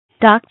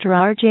Dr.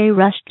 R.J.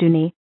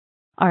 Rushdoony,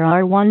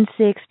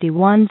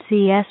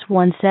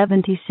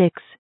 RR161CS176,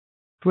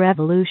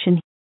 Revolution.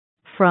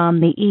 From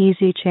the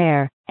Easy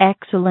Chair,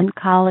 excellent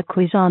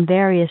colloquies on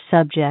various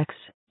subjects.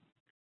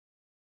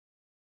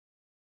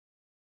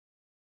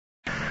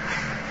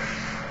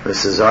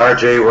 This is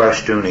R.J.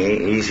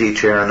 Rushdoony, Easy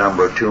Chair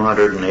number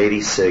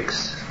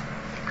 286,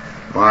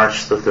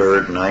 March the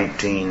 3rd,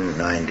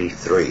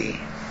 1993.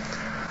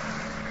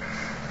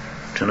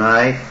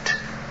 Tonight,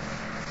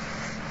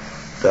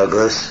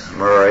 Douglas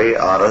Murray,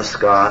 Otto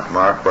Scott,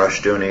 Mark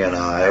Rushdoony, and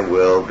I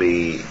will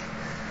be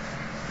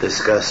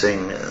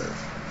discussing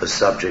the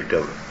subject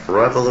of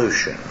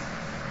revolution.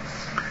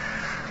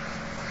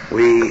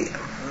 We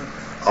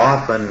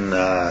often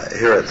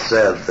hear it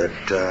said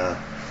that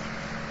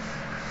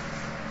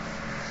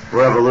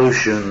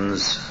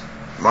revolutions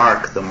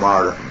mark the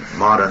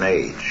modern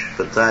age,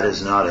 but that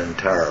is not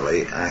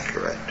entirely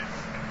accurate.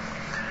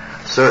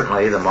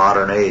 Certainly the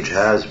modern age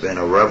has been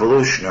a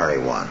revolutionary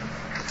one,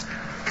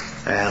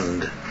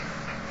 and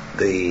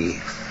the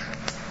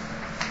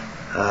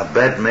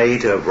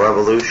bedmate of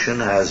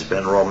revolution has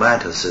been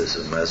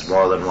romanticism, as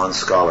more than one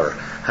scholar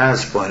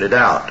has pointed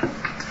out.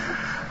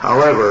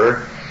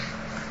 However,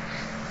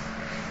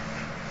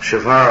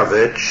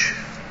 Shavarovich,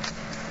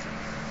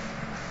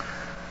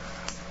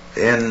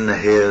 in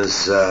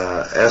his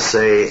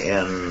essay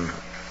in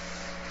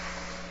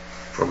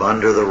From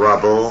Under the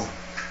Rubble,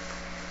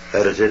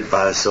 edited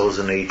by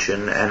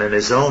Solzhenitsyn, and in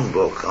his own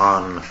book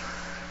on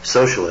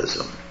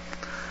socialism,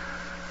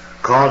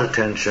 called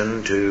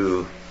attention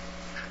to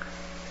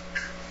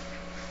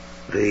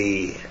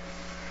the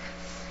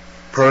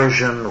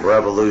Persian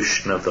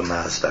Revolution of the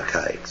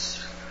Mazdakites.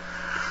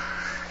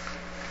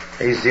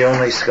 He's the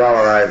only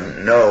scholar I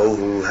know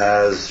who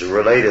has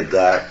related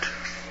that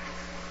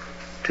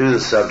to the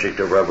subject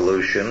of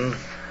revolution.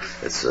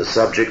 It's a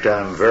subject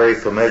I'm very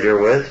familiar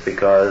with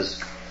because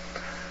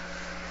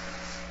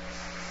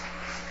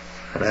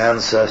an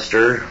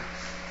ancestor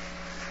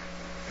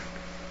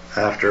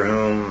after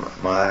whom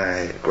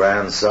my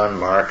grandson,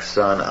 Mark's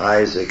son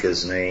Isaac,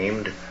 is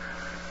named,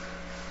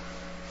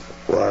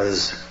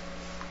 was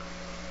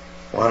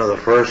one of the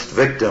first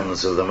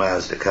victims of the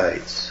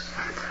Mazdakites.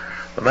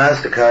 The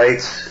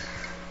Mazdakites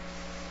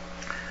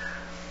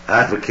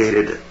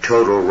advocated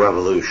total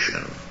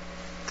revolution.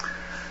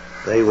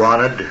 They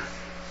wanted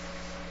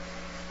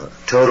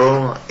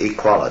total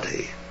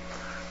equality.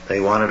 They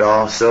wanted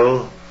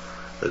also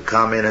the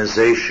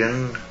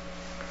communization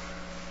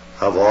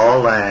of all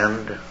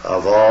land,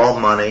 of all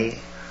money,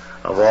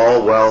 of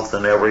all wealth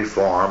in every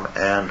form,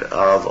 and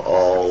of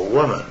all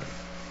women.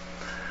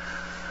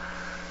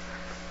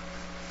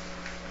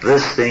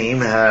 This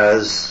theme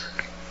has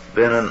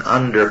been an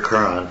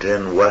undercurrent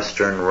in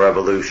Western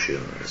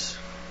revolutions.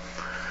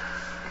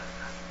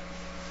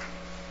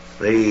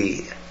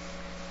 The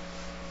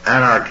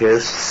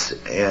anarchists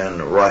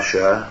in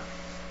Russia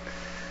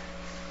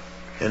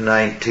in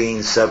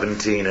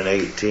 1917 and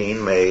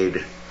 18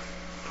 made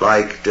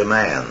like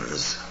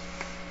demands.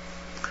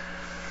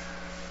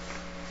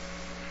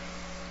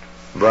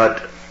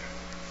 But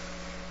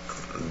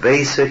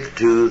basic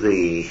to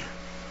the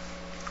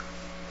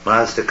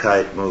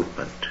Mazdakite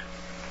movement,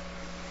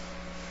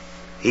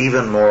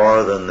 even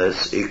more than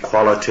this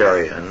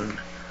equalitarian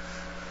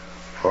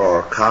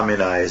or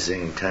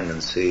communizing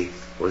tendency,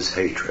 was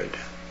hatred.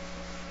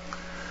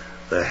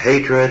 The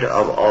hatred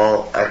of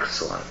all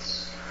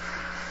excellence.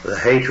 The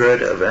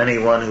hatred of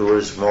anyone who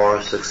was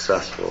more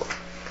successful.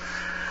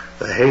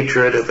 The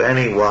hatred of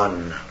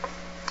anyone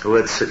who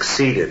had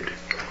succeeded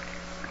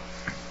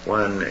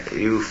when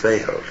you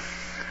failed.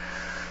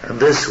 And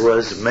this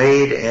was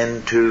made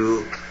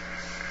into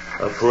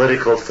a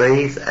political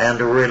faith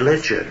and a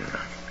religion,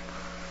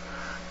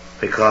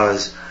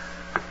 because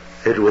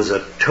it was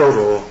a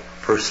total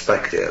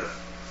perspective.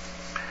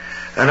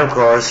 And of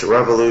course,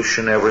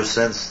 revolution ever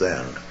since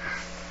then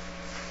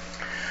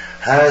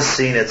has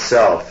seen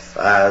itself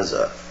as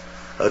a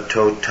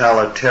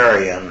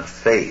totalitarian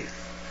faith.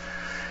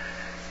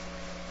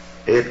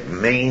 It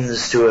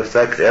means to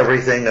affect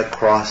everything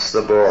across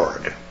the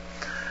board,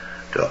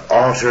 to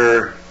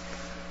alter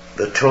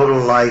the total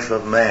life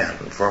of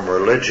man, from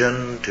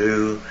religion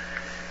to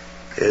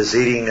his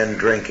eating and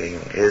drinking,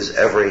 his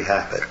every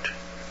habit.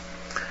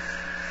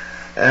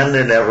 And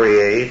in every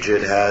age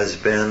it has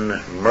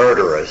been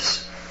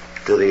murderous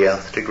to the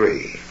nth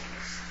degree.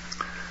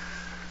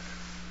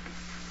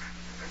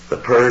 The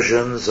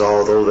Persians,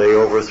 although they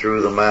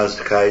overthrew the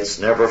Mazdakites,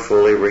 never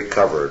fully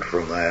recovered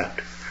from that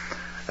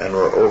and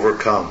were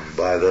overcome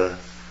by the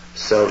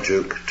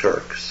Seljuk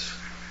Turks.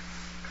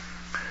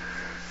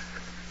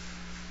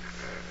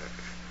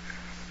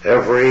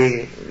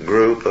 Every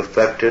group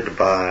affected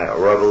by a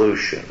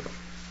revolution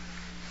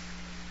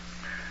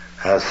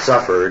has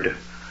suffered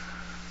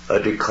a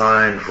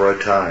decline for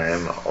a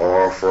time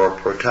or for a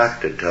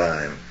protracted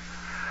time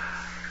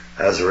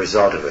as a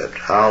result of it.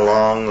 How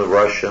long the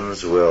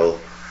Russians will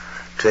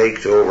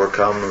take to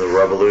overcome the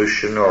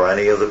revolution or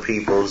any of the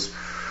peoples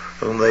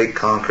whom they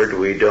conquered,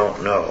 we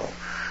don't know.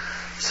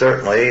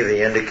 Certainly,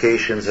 the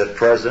indications at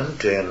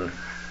present in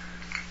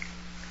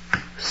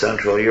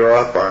Central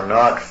Europe are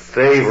not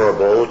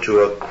favorable to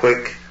a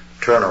quick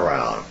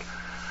turnaround,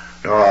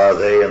 nor are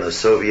they in the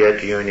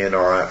Soviet Union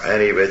or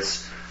any of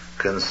its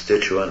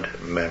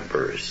constituent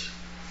members.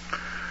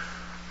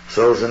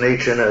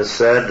 Solzhenitsyn has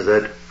said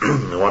that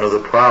one of the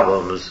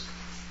problems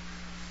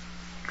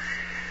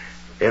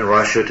in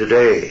Russia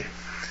today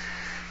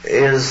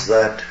is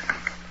that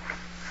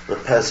the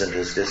peasant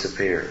has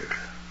disappeared.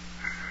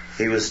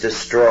 He was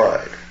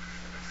destroyed.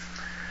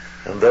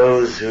 And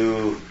those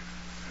who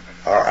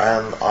are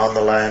on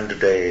the land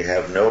today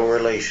have no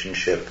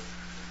relationship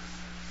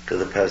to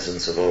the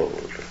peasants of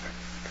old.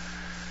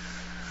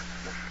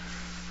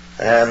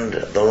 And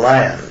the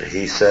land,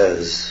 he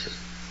says,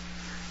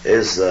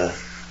 is the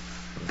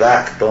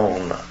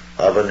backbone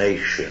of a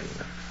nation.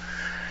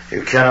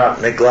 You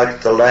cannot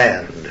neglect the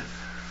land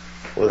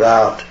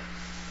without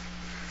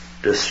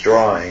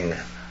destroying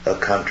a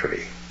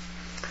country.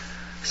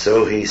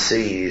 So he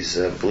sees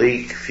a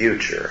bleak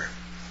future.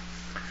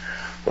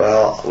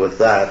 Well, with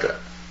that,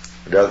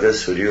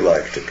 Douglas, would you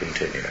like to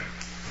continue?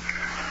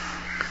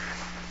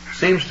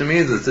 Seems to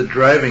me that the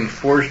driving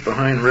force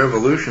behind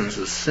revolutions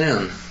is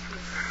sin.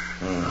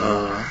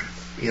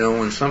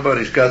 When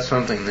somebody's got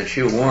something that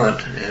you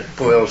want, it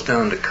boils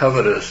down to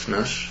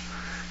covetousness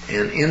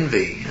and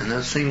envy, and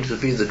that seems to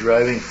be the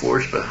driving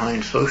force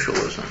behind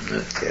socialism.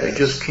 That they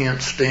just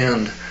can't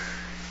stand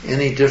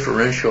any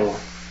differential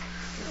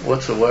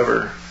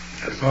whatsoever.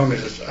 As long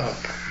as it's up.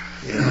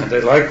 Yeah.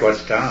 They like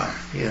what's down.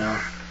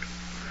 Yeah.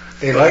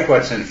 They like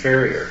what's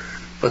inferior.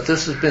 But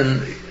this has been,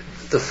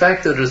 the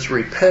fact that it's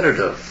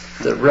repetitive,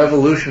 that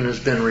revolution has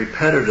been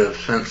repetitive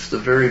since the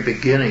very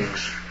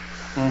beginnings,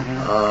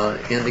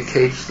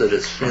 indicates that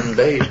it's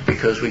sin-based,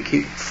 because we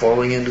keep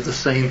falling into the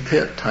same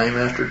pit time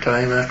after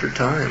time after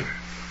time.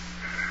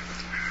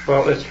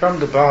 Well, it's from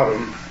the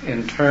bottom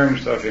in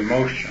terms of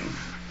emotion,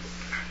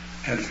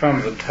 and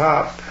from the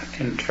top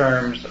in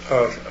terms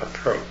of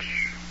approach.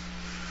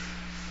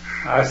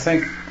 I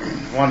think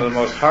one of the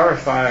most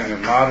horrifying of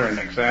modern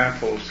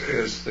examples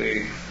is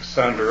the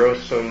Sendero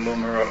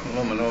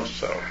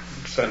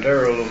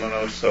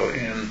Luminoso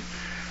in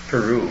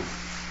Peru.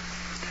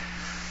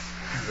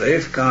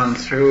 They've gone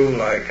through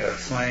like a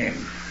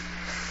flame,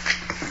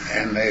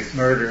 and they've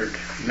murdered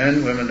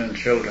men, women, and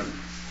children.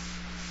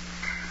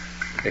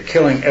 They're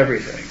killing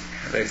everything.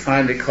 They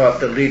finally caught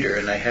the leader,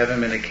 and they have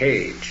him in a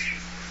cage.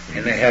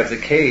 And they have the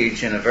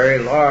cage in a very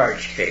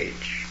large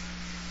cage.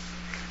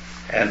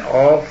 And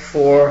all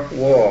four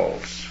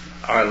walls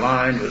are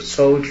lined with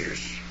soldiers,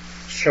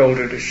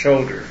 shoulder to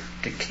shoulder,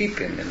 to keep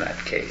him in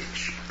that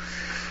cage.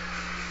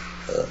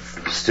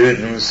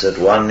 Students at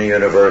one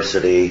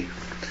university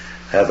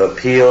have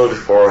appealed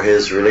for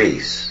his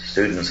release,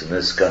 students in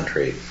this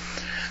country,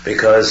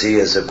 because he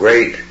is a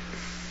great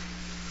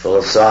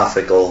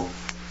philosophical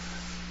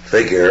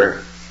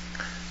figure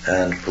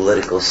and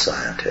political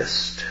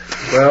scientist.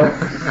 Well,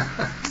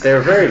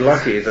 they're very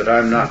lucky that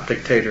I'm not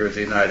dictator of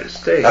the United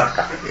States,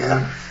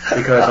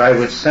 because I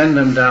would send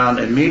them down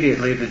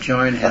immediately to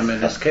join him in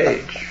his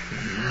cage.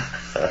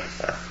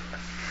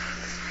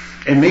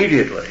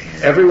 Immediately,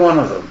 every one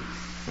of them.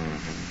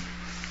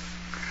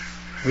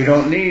 We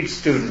don't need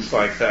students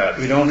like that.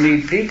 We don't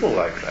need people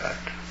like that.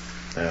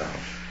 Yeah.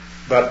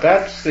 But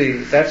that's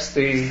the.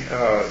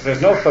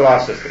 There's no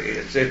philosophy.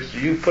 It's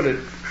you put it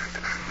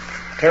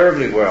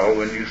terribly well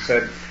when you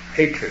said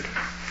hatred.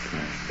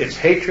 It's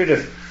hatred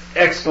of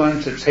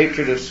excellence. It's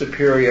hatred of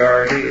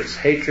superiority. It's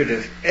hatred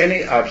of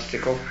any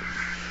obstacle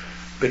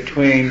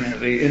between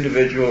the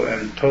individual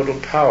and total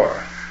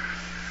power.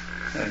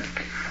 And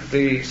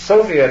the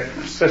Soviet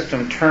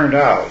system turned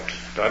out.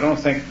 I don't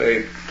think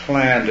they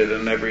planned it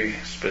in every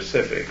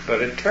specific,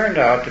 but it turned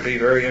out to be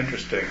very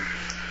interesting.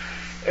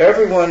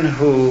 Everyone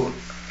who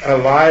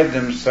allied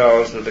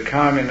themselves with the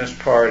Communist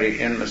Party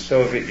in the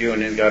Soviet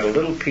Union got a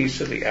little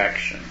piece of the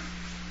action.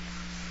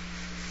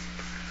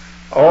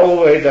 All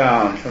the way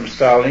down, from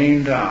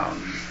Stalin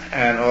down.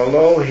 And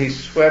although he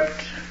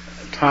swept,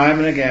 time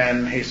and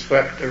again, he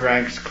swept the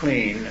ranks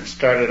clean and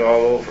started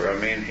all over. I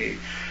mean,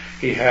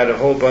 he had a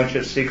whole bunch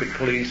of secret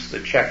police, the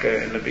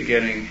Cheka in the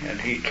beginning,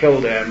 and he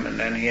killed them, and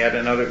then he had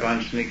another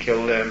bunch and he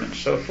killed them, and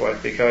so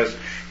forth, because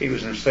he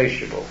was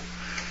insatiable.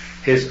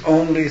 His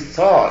only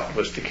thought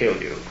was to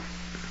kill you.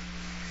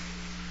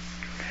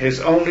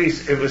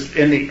 It was,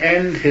 in the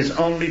end, his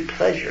only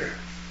pleasure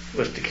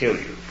was to kill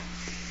you.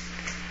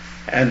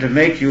 And to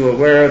make you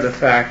aware of the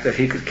fact that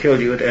he could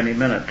kill you at any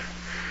minute.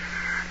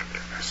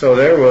 So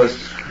there was,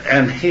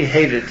 and he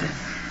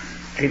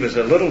was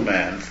a little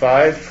man,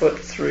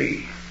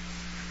 5'3".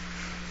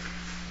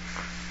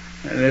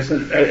 And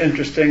isn't it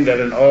interesting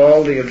that in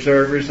all the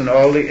observers and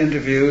all the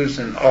interviews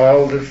and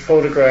all the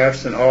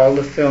photographs and all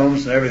the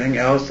films and everything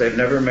else, they've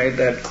never made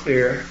that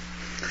clear.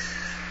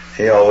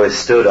 He always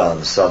stood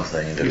on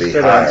something to be higher. He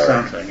stood on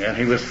something, and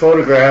he was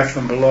photographed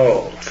from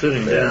below.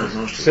 Sitting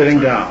down. Sitting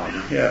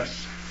down, yes.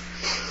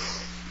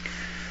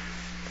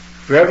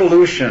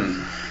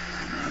 Revolution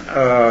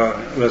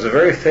was a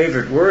very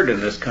favored word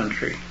in this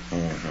country.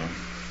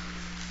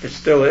 It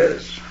still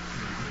is.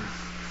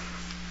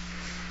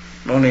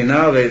 Only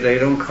now they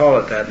don't call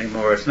it that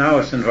anymore. It's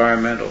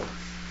environmental.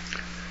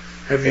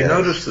 Have you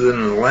noticed that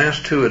in the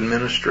last two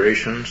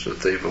administrations that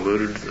they've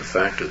alluded to the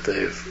fact that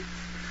they've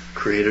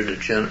created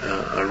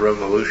a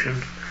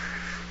revolution?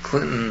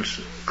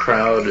 Clinton's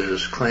crowd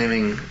is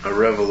claiming a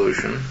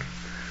revolution,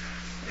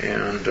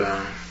 and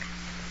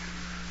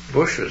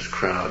Bush's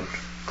crowd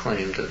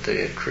claimed that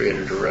they had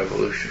created a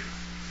revolution.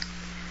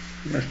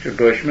 Mr.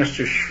 Bush,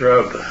 Mr.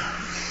 Shrub.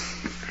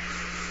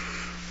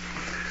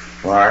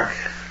 Mark?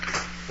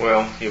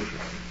 Well, you've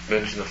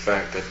mentioned the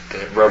fact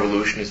that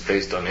revolution is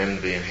based on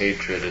envy and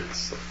hatred. It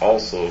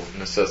also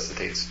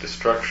necessitates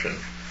destruction,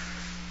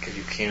 because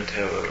you can't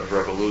have a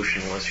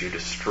revolution unless you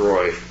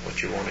destroy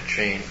what you want to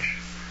change.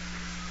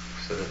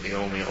 So that the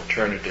only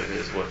alternative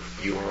is what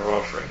you are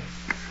offering.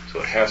 So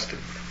it has to,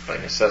 by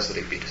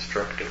necessity, be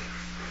destructive.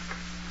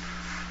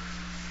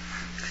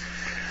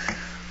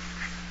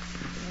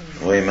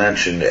 We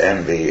mentioned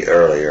envy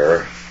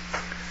earlier.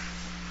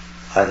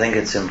 I think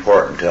it's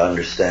important to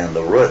understand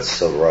the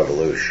roots of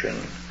revolution.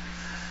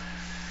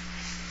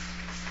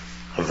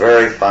 A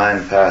very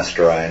fine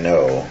pastor I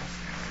know,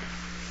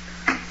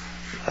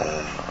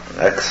 an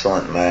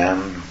excellent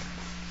man,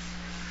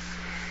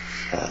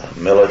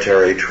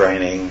 military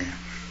training,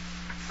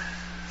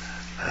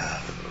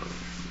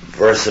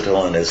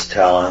 versatile in his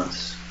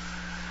talents,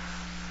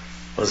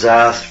 was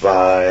asked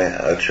by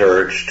a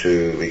church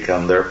to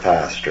become their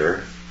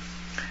pastor.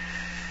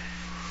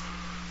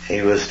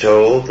 He was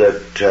told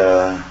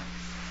that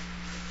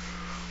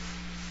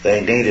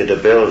they needed a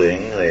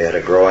building. They had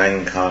a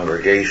growing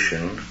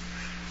congregation,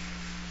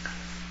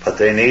 but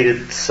they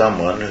needed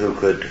someone who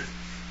could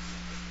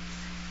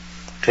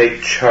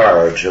take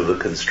charge of the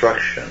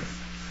construction.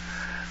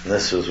 And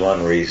this was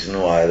one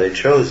reason why they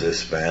chose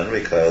this man,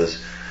 because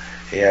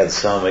he had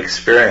some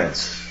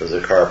experience as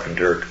a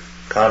carpenter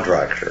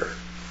contractor.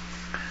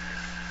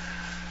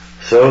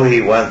 So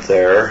he went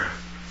there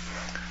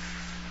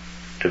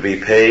to be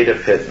paid a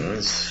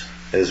pittance.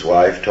 His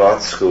wife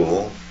taught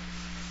school,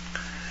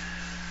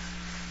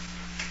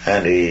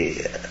 and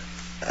he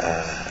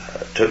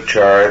took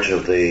charge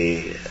of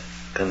the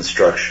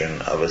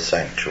construction of a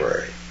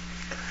sanctuary.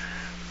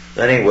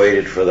 Then he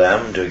waited for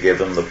them to give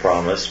him the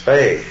promised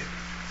pay.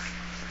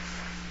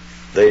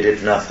 They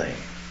did nothing.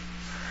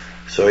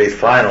 So he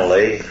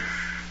finally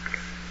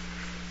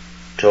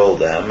told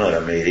them at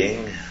a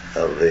meeting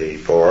of the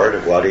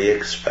board what he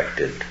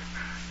expected,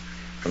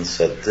 and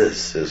said,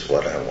 "This is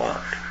what I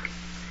want.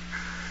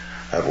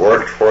 I've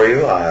worked for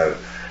you. I've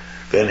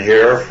been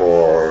here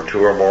for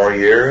 2 or more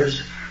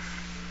years.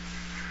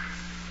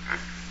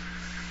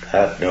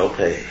 Had no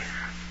pay,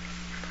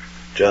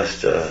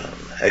 just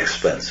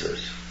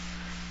expenses.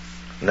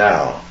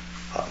 Now,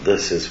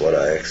 this is what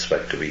I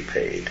expect to be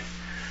paid.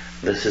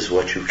 This is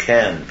what you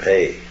can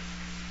pay."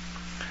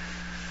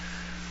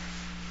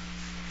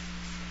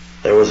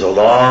 There was a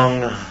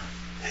long,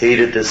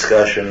 heated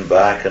discussion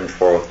back and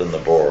forth in the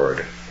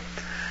board.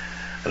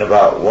 And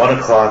about 1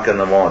 o'clock in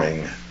the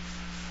morning,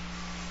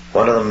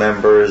 one of the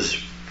members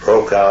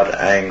broke out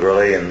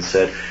angrily and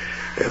said,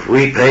 "If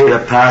we paid a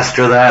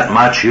pastor that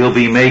much, you'll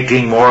be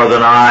making more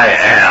than I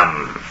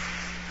am."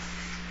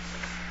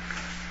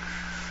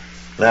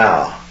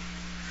 Now,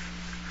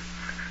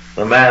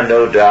 the man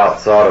no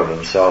doubt thought of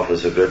himself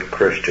as a good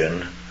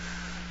Christian,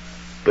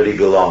 but he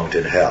belonged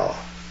in hell.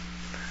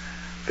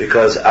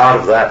 Because out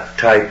of that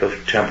type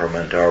of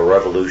temperament are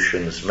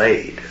revolutions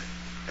made.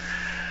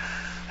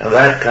 And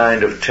that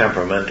kind of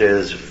temperament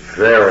is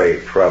very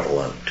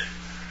prevalent.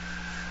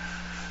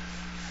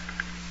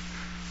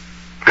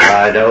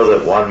 I know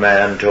that one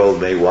man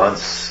told me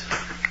once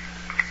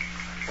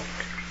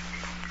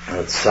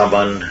that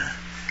someone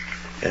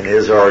in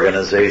his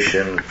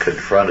organization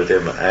confronted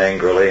him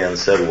angrily and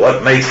said,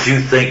 "What makes you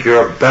think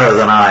you're better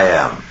than I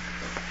am?"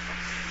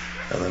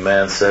 And the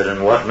man said,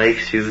 "And what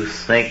makes you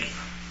think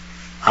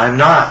I'm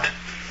not?"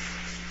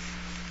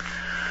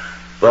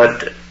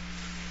 But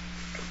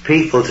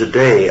people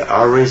today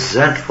are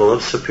resentful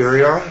of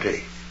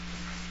superiority.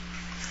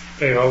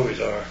 They always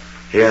are.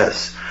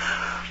 Yes.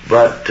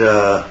 But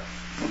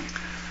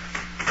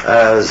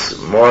as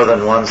more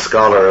than one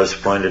scholar has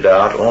pointed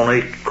out,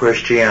 only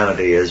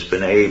Christianity has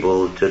been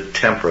able to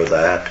temper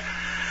that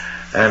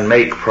and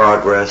make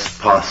progress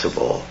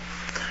possible.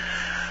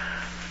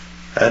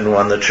 And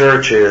when the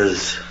church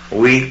is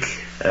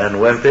weak and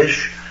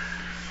wimpish,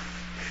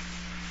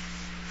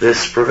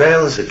 this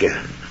prevails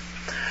again.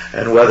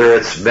 And whether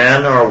it's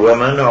men or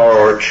women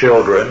or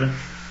children,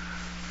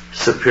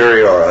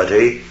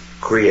 superiority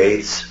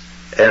creates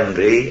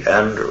envy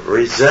and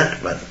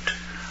resentment.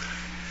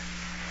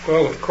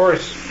 Well, of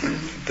course,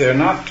 they're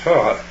not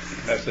taught,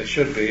 as they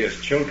should be as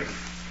children,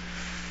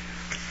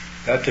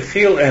 that to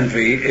feel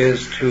envy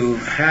is to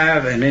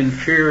have an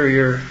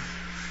inferior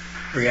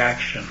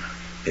reaction.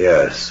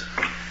 Yes.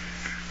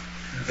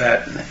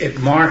 That it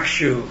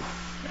marks you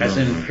as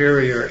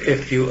inferior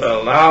if you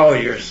allow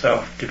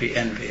yourself to be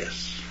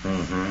envious.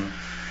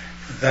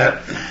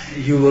 That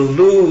you will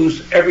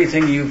lose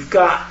everything you've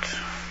got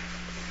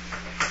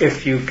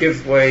if you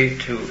give way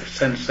to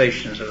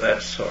sensations of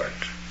that sort.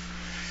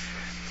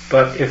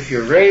 But if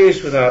you're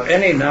raised without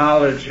any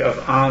knowledge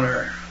of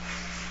honor,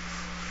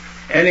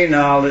 any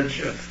knowledge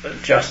of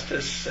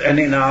justice,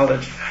 any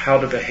knowledge of how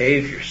to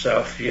behave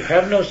yourself, you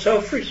have no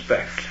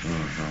self-respect.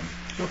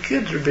 Well,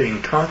 kids are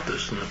being taught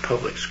this in the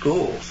public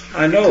schools.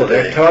 I know,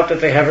 today. they're taught that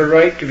they have a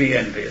right to be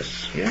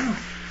envious. Yeah.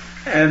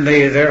 And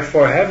they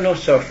therefore have no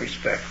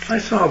self-respect. I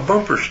saw a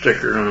bumper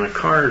sticker on a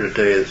car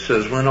today that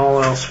says, when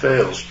all else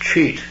fails,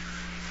 cheat.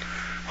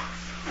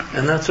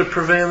 And that's a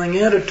prevailing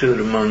attitude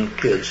among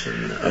kids,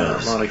 and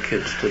a lot of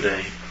kids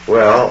today.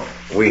 Well,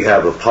 we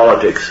have a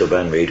politics of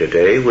envy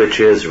today, which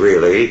is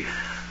really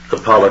the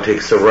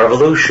politics of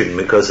revolution,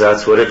 because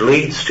that's what it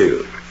leads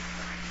to.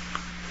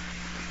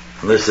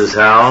 This is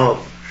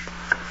how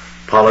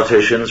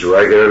politicians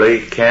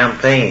regularly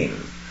campaign,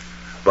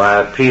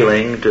 by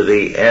appealing to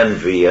the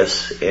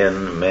envious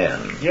in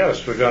men.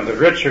 Yes, the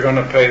rich are going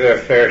to pay their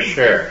fair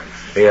share.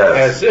 Yes.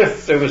 As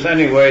if there was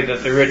any way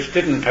that the rich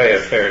didn't pay a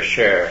fair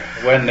share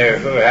when they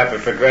have a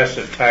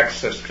progressive tax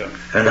system.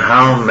 And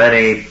how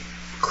many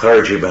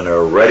clergymen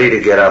are ready to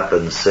get up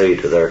and say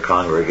to their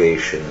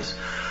congregations,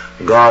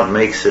 God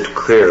makes it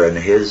clear in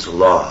His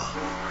law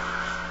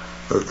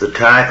that the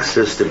tax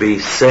is to be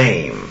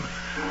same,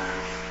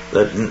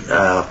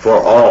 that for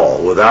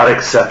all, without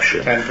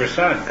exception.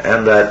 10%.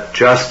 And that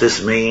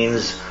justice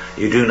means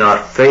you do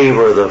not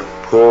favor the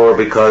poor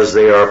because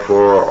they are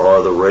poor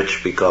or the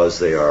rich because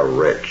they are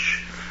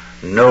rich.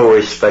 No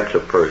respect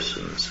of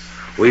persons.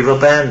 We've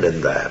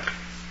abandoned that.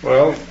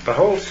 Well, the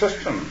whole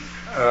system.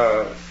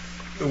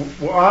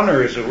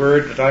 Honor is a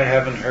word that I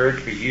haven't heard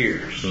for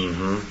years.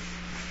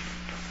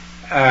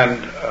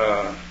 And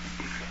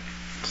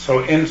so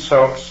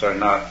insults are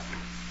not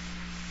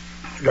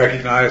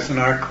recognized in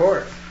our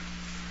court.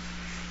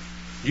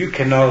 You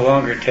can no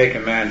longer take a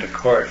man to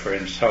court for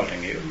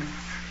insulting you.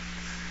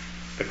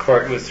 The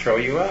court would throw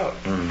you out.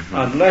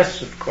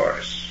 Unless, of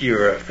course,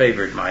 you're a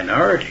favored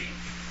minority.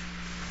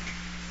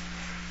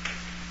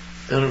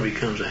 Then it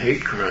becomes a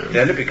hate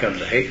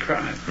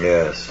crime.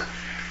 Yes.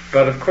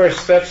 But, of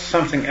course, that's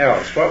something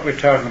else. What we're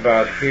talking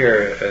about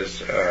here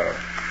is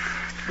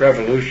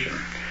revolution.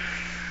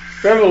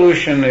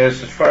 Revolution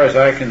is, as far as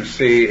I can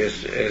see,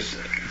 is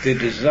the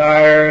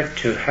desire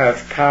to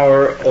have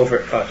power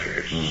over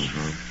others.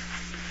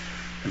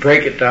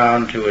 Break it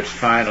down to its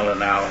final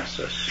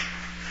analysis.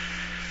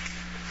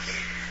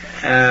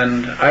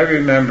 And I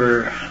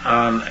remember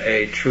on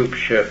a troop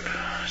ship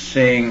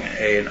seeing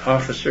an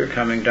officer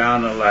coming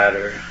down a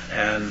ladder,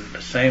 and at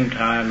the same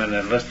time an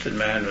enlisted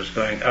man was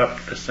going up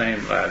the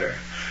same ladder.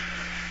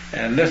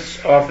 And this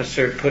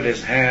officer put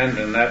his hand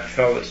in that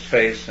fellow's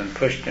face and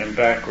pushed him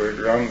backward,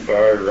 rung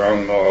by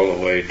rung, all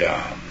the way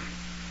down.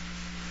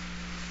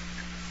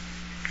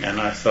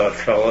 And I thought,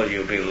 fellow,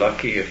 you'll be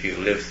lucky if you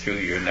live through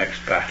your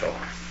next battle.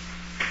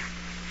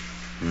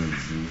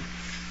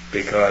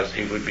 Because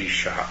he would be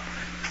shot.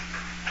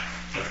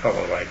 A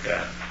fellow like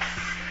that.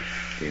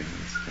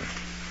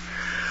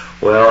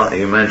 Well,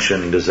 you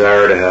mentioned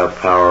desire to have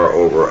power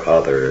over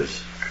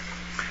others.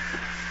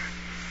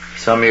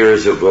 Some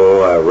years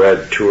ago, I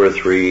read 2 or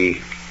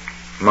 3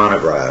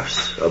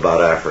 monographs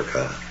about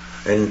Africa.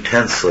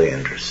 Intensely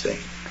interesting.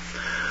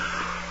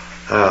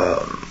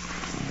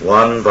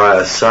 One by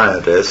a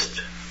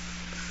scientist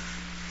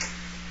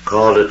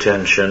called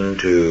attention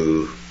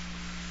to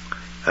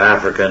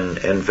African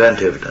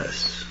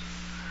inventiveness.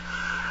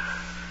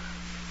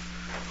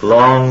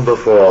 Long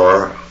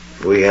before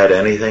we had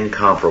anything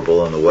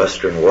comparable in the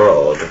Western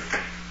world,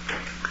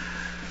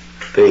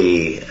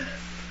 the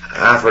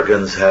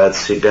Africans had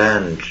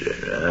sedan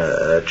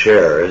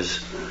chairs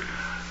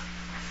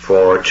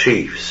for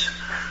chiefs,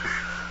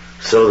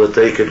 so that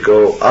they could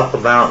go up a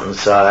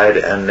mountainside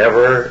and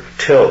never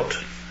tilt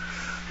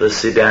the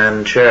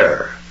sedan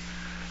chair.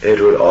 It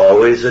would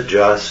always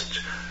adjust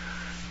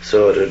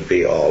so it would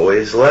be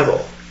always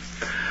level.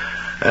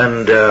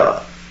 And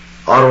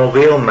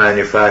automobile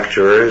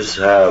manufacturers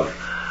have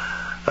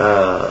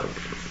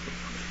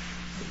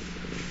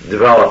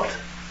developed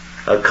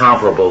a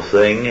comparable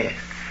thing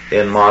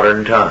in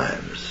modern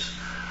times.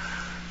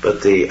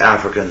 But the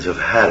Africans have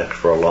had it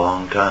for a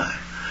long time.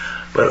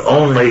 But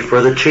only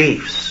for the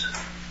chiefs.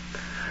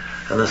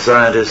 And the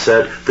scientists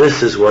said,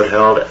 this is what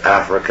held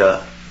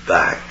Africa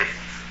back.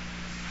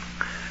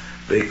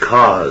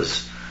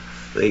 Because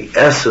the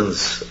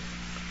essence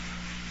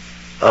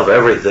of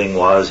everything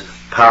was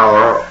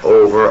power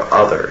over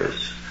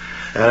others.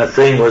 And a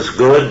thing was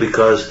good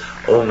because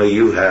only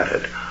you had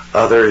it.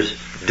 Others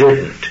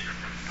didn't.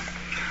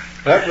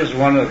 That was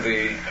one of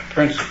the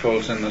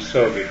principles in the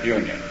Soviet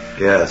Union.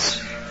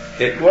 Yes.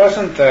 It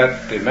wasn't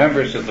that the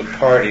members of the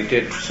party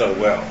did so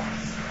well.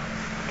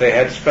 They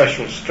had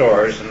special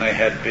stores and they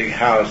had big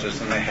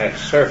houses and they had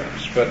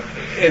servants, but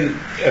in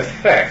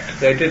effect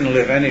they didn't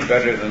live any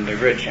better than the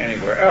rich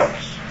anywhere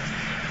else.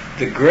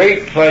 The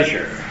great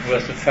pleasure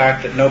was the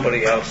fact that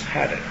nobody else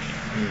had it.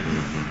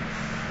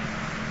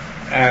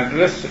 And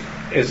this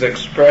is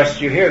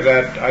expressed, you hear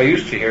that, I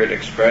used to hear it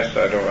expressed,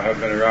 I've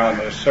been around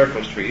those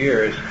circles for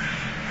years,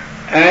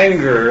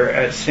 anger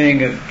at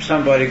seeing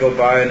somebody go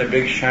by in a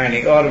big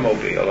shiny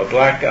automobile, a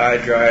black guy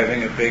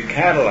driving a big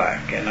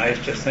Cadillac, and I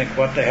just think,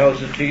 what the hell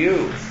is it to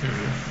you?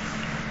 Mm-hmm.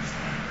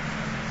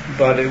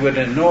 But it would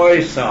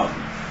annoy some,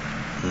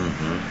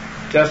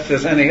 just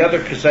as any other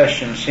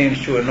possession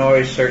seems to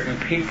annoy certain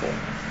people.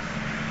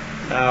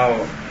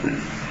 Now,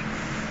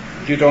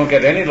 you don't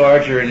get any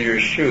larger in your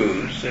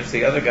shoes if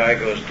the other guy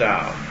goes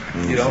down.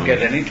 Mm-hmm. You don't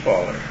get any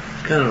taller.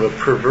 Kind of a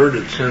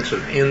perverted sense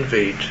of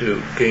envy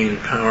to gain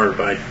power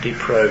by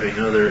depriving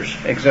others.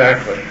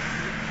 Exactly.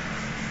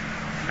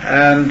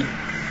 And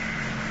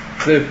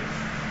the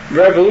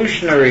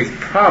revolutionary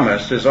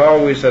promise is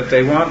always that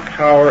they want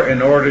power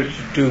in order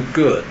to do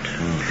good.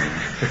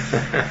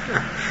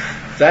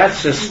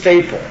 That's a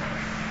staple.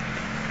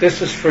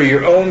 This is for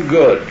your own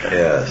good.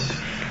 Yes.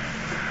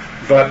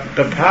 But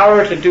the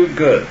power to do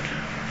good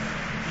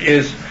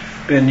is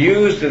been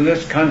used in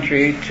this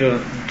country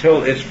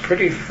until it's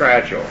pretty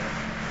fragile.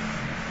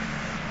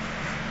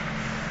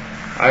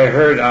 I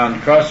heard on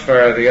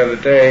Crossfire the other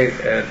day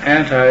an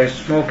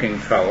anti-smoking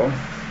fellow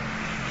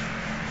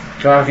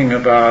talking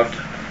about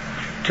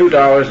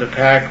 $2 a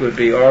pack would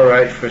be all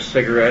right for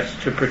cigarettes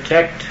to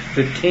protect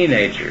the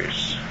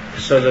teenagers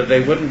so that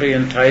they wouldn't be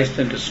enticed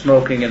into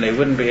smoking and they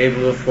wouldn't be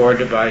able to afford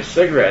to buy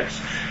cigarettes.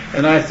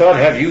 And I thought,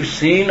 have you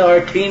seen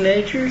our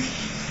teenagers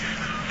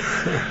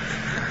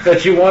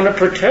that you want to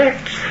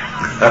protect?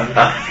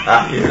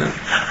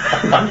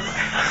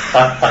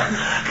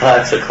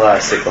 That's a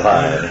classic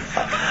line.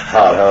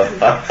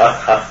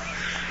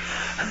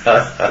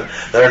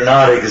 They're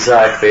not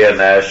exactly a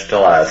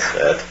national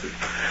asset.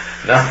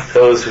 Not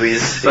those we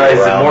see Besides,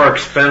 around. the more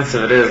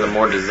expensive it is, the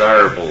more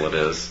desirable it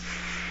is.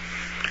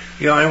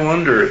 Yeah, I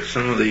wonder at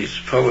some of these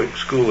public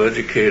school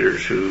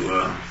educators who,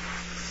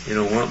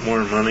 want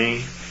more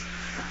money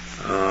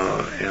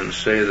and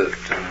say that,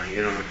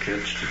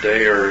 kids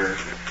today are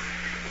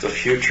the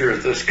future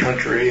of this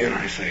country, and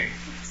I think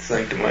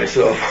to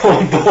myself,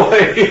 oh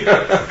boy,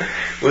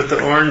 with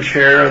the orange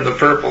hair and the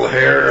purple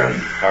hair and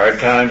hard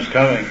times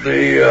coming.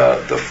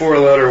 The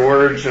 4-letter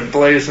words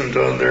emblazoned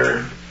on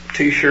their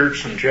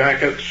T-shirts and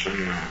jackets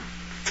and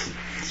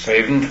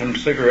saving from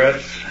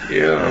cigarettes.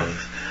 Yeah.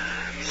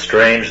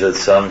 Strange that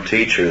some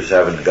teachers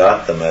haven't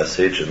got the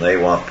message and they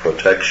want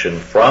protection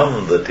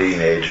from the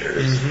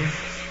teenagers.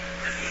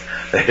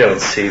 Mm-hmm. They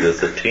don't see that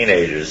the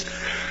teenagers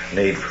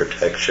need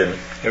protection.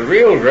 The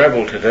real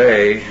rebel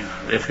today,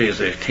 if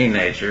he's a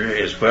teenager,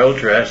 is well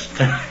dressed,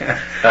 is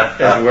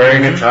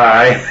wearing a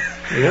tie,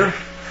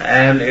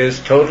 and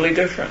is totally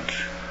different.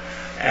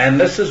 And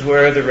this is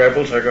where the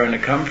rebels are going to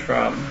come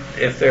from.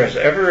 If there's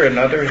ever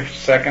another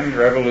second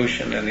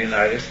revolution in the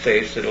United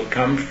States, it'll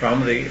come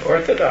from the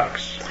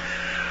Orthodox.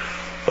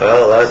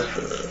 Well,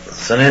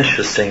 that's an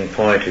interesting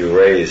point you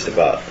raised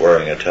about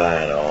wearing a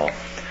tie and all.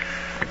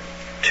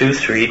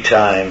 2-3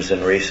 times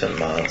in recent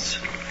months,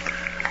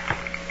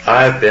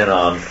 I've been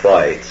on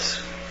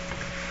flights,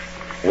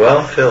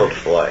 well-filled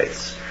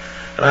flights,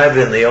 and I've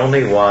been the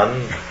only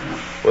one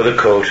with a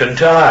coat and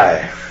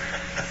tie.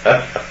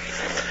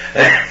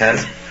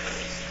 And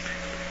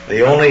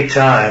the only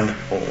time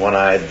when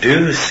I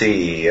do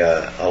see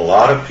a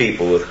lot of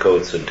people with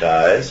coats and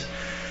ties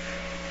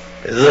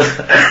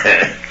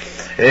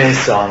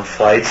is on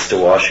flights to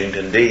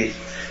Washington,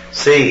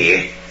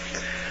 D.C.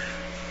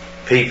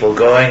 People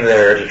going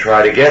there to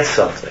try to get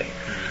something.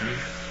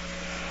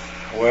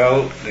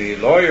 Well, the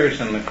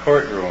lawyers in the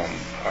courtroom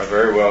are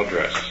very well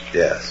dressed.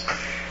 Yes.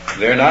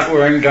 They're not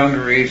wearing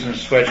dungarees and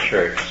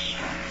sweatshirts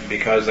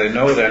because they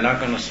know they're not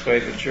going to sway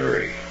the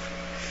jury.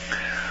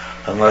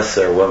 Unless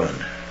they're women.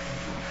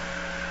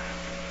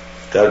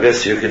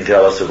 Douglas, you can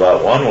tell us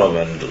about one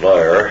woman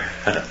lawyer.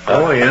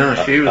 Oh yeah,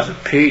 she was a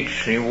peach.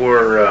 She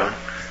wore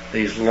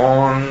these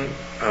long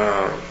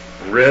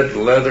red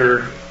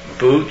leather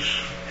boots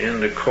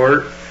into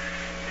court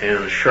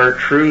and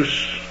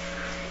chartreuse,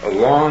 a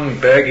long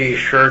baggy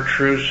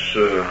chartreuse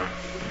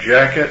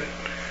jacket,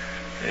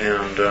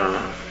 and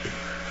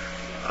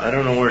I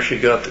don't know where she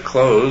got the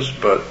clothes,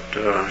 but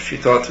she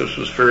thought this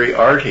was very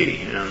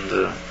arty,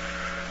 and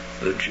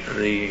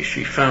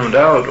she found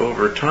out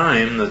over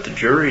time that the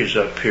juries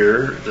up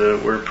here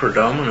were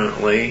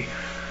predominantly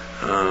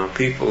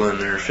people in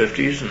their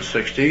 50s and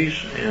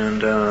 60s,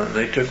 and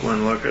they took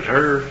one look at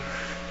her,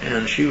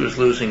 and she was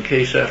losing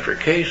case after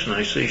case, and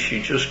I see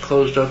she just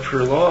closed up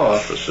her law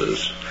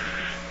offices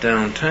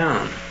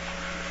downtown,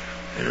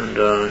 and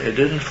it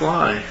didn't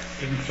fly.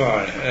 Didn't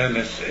fly, and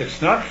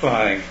it's not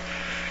flying.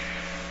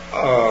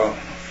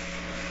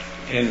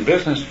 In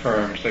business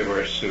firms, they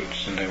wear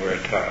suits and they wear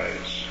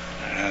ties,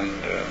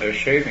 and they're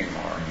shaving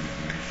more.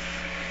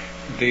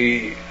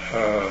 The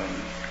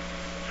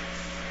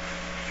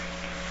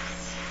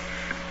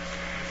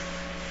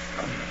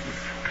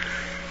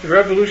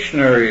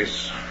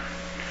revolutionaries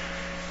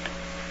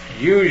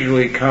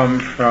usually come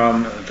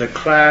from the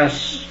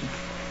class,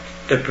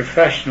 the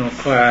professional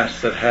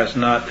class that has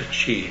not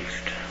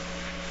achieved.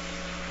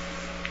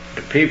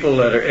 The people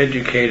that are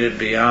educated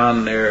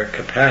beyond their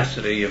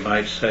capacity, you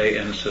might say,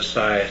 in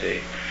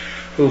society.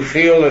 who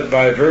feel that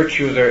by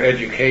virtue of their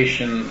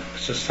education,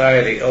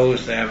 society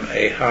owes them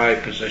a high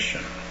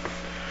position.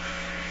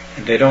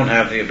 And they don't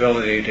have the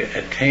ability to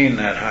attain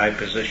that high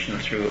position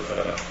through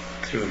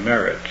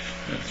merit,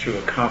 through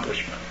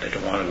accomplishment. They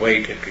don't want to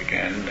wait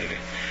again.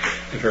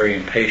 They're very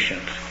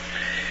impatient.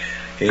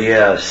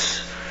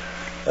 Yes.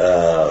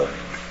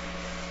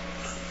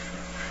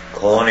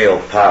 Colonial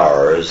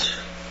powers,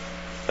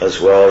 as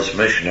well as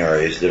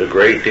missionaries, did a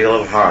great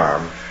deal of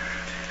harm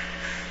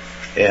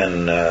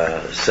in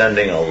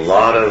sending a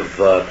lot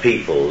of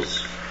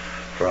peoples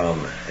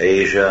from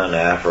Asia and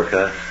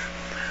Africa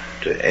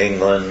to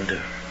England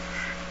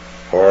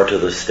or to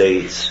the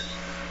States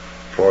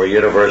for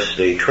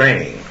university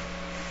training.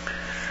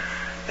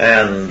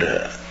 And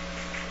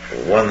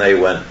when they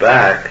went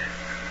back,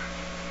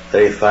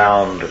 they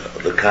found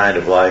the kind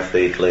of life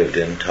they'd lived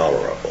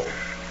intolerable.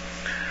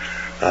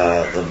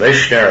 The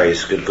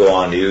missionaries could go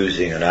on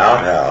using an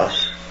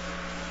outhouse,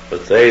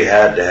 but they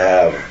had to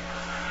have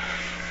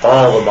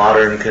all the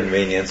modern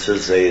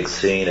conveniences they had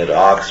seen at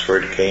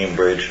Oxford,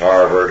 Cambridge,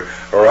 Harvard,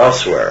 or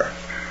elsewhere.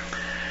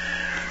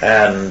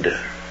 And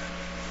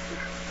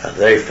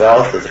they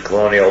felt that the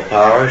colonial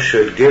powers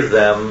should give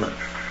them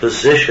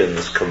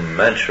positions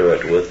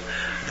commensurate with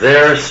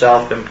their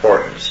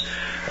self-importance.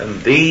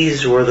 And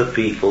these were the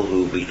people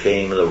who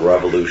became the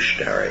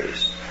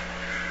revolutionaries.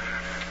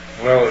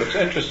 Well, it's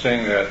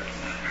interesting that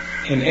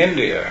in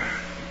India,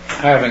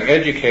 having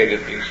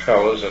educated these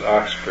fellows at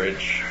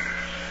Oxbridge,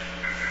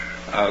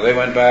 they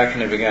went back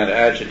and they began to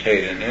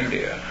agitate in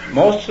India.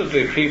 Most of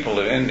the people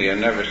of India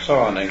never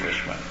saw an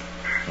Englishman.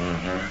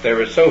 Mm-hmm. There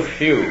were so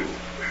few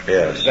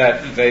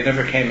that they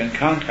never came in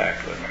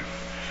contact with them.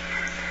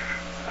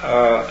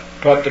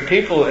 But the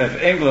people of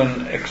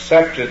England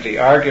accepted the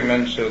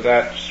arguments of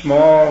that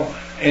small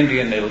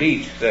Indian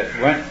elite that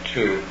went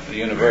to the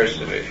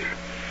university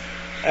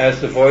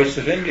as the voice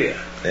of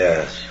India.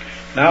 Yes.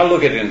 Now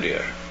look at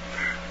India.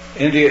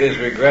 India is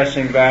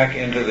regressing back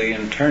into the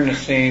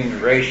internecine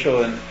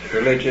racial and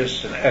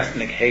religious and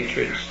ethnic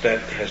hatreds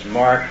that has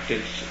marked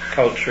its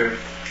culture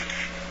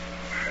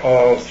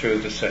all through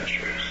the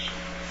centuries.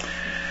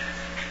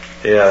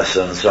 Yes,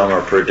 and some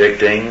are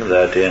predicting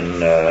that in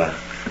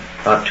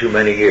not too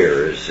many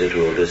years it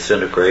will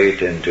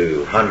disintegrate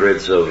into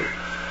hundreds of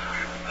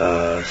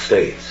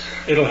states.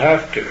 It'll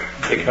have to,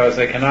 because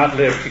they cannot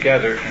live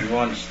together in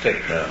one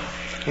state. No.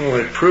 Well,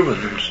 they've proven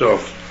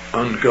themselves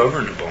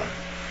ungovernable.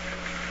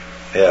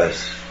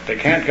 Yes. They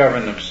can't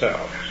govern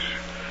themselves.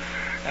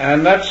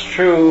 And that's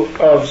true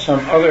of some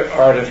other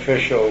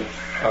artificial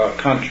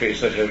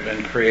countries that have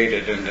been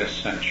created in this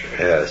century.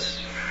 Yes.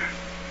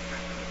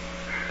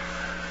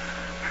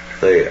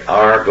 They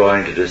are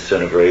going to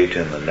disintegrate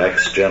in the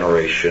next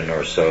generation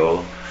or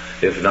so,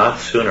 if not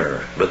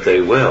sooner, but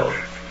they will.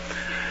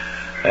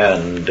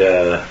 And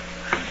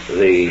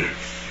the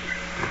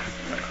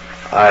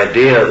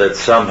idea that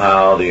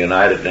somehow the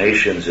United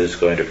Nations is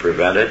going to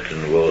prevent it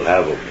and we'll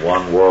have a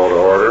one world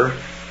order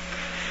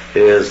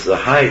is the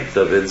height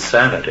of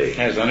insanity.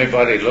 Has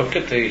anybody looked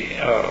at the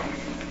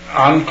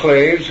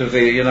enclaves of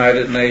the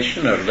United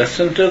Nations or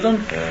listened to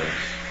them? Yes.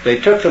 They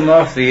took them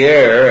off the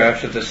air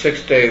after the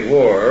 6-Day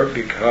War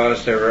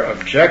because there were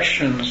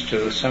objections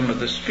to some of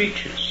the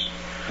speeches.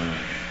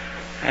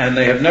 And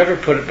they have never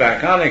put it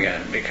back on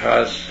again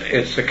because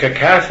it's a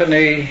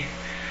cacophony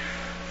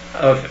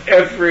of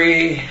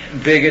every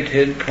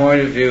bigoted point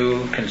of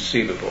view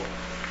conceivable.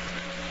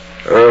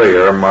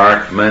 Earlier,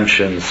 Mark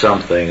mentioned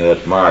something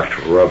that marked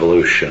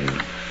revolution,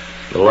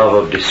 the love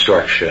of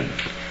destruction.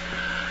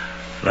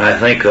 And I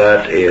think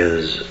that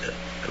is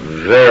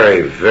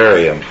very,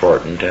 very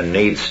important and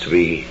needs to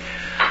be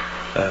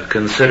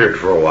considered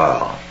for a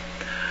while.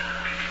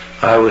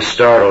 I was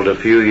startled a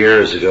few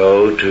years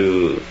ago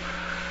to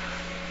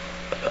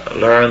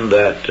learn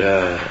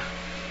that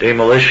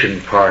demolition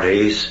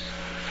parties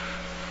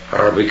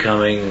are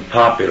becoming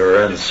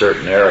popular in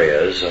certain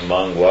areas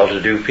among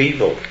well-to-do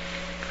people.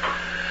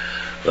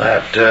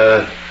 That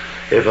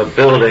if a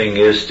building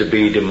is to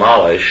be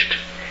demolished,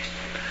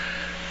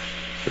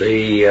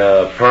 the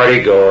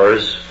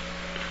partygoers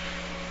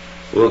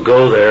will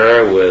go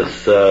there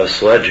with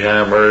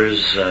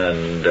sledgehammers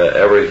and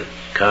every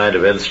kind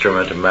of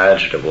instrument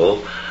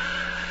imaginable,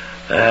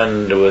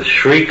 and with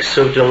shrieks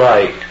of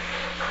delight,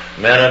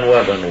 men and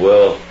women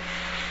will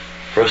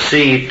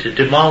proceed to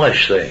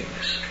demolish things.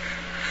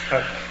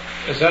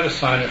 Is that a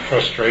sign of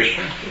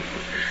frustration?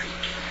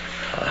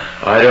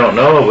 I don't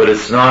know, but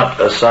it's not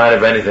a sign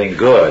of anything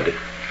good.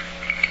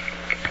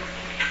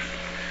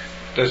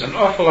 There's an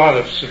awful lot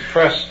of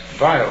suppressed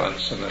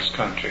violence in this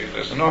country.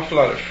 There's an awful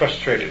lot of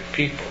frustrated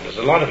people. There's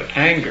a lot of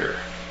anger,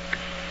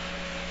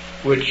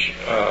 which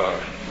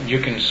you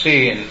can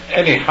see in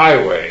any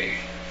highway.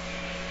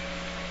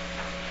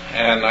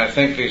 And I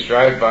think these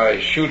drive-by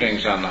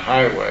shootings on the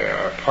highway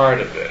are part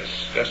of this.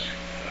 Just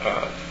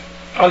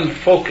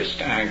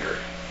unfocused anger.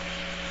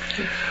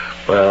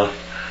 Well,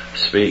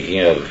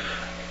 speaking of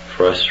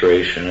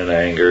frustration and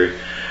anger,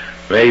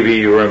 maybe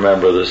you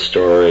remember the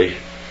story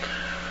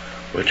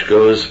which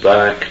goes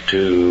back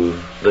to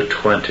the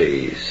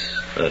 20s,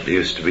 that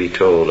used to be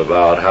told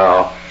about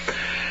how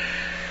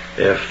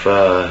if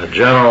a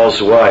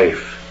general's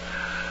wife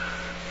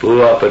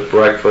blew up at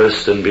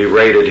breakfast and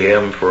berated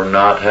him for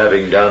not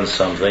having done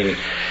something,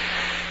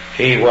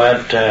 he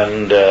went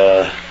and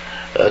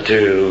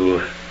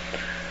to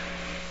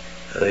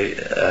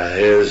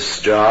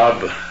his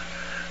job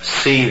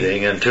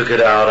seething and took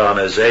it out on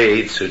his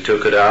aides, who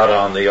took it out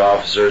on the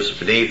officers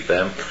beneath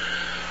them,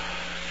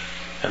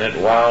 and it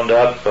wound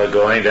up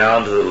going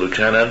down to the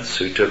lieutenants,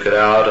 who took it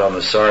out on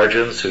the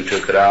sergeants, who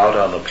took it out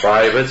on the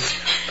privates,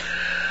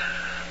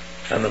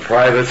 and the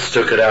privates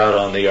took it out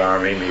on the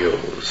army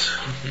mules.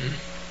 Mm-hmm.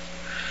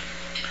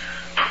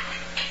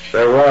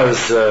 There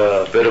was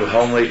a bit of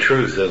homely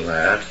truth in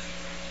that,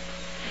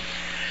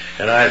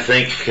 and I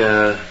think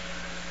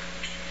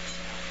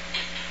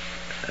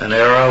an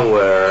era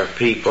where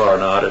people are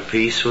not at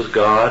peace with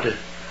God,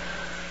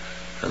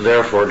 and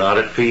therefore not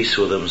at peace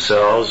with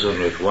themselves and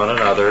with one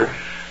another,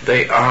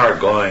 they are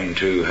going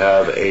to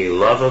have a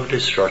love of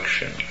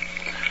destruction.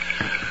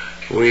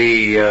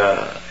 We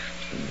have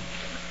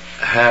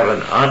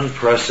an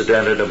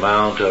unprecedented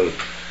amount of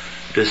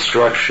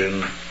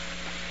destruction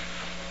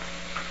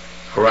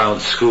around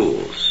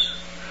schools,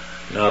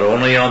 not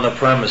only on the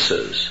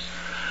premises,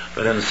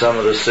 but in some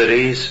of the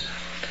cities,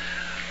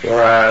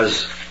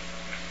 whereas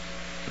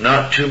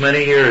not too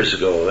many years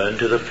ago,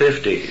 into the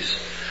 50s,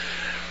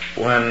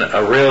 when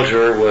a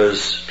realtor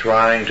was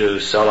trying to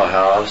sell a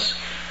house,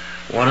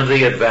 one of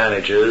the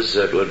advantages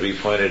that would be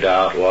pointed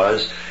out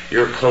was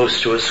you're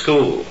close to a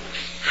school.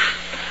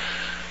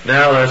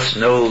 Now that's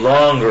no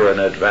longer an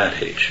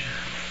advantage,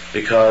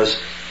 because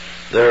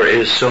there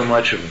is so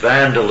much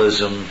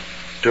vandalism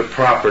to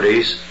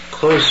properties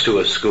close to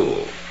a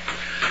school.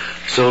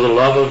 So the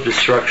love of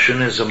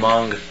destruction is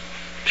among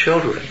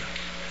children.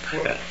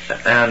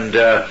 And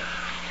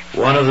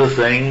one of the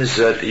things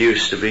that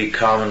used to be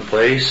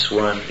commonplace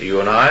when you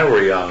and I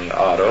were young,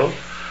 Otto,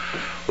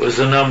 was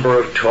the number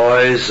of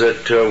toys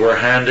that were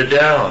handed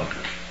down.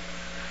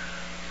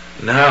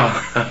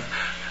 Now,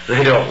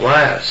 they don't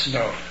last.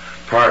 No.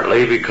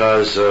 Partly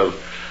because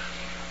of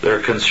their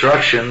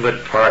construction,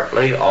 but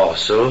partly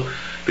also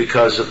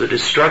because of the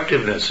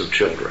destructiveness of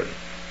children.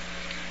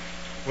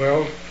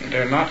 Well,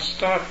 they're not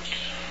stopped.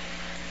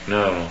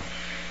 No.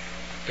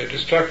 The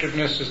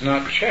destructiveness is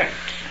not checked.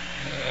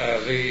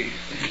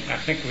 I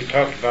think we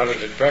talked about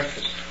it at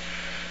breakfast.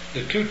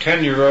 The 2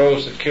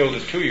 10-year-olds that killed a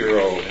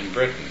 2-year-old in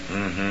Britain.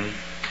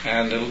 Mm-hmm.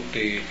 And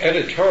the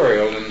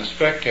editorial in The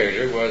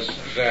Spectator was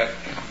that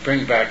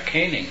bring back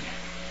caning.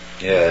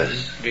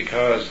 Yes.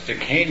 Because the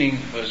caning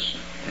was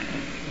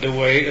the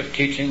way of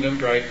teaching them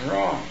right and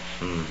wrong.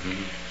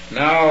 Mm-hmm.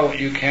 Now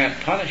you can't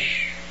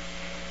punish.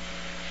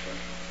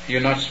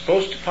 You're not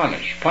supposed to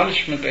punish.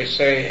 Punishment, they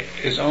say,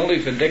 is only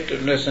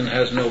vindictiveness and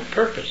has no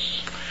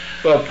purpose.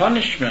 Well,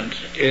 punishment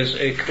is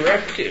a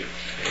corrective.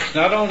 It's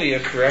not only a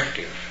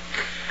corrective,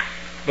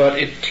 but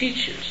it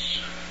teaches.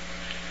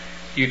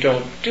 You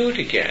don't do it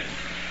again.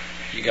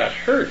 You got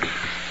hurt.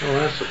 Well,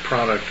 that's a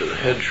product of the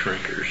head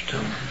shrinkers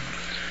telling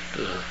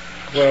the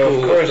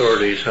school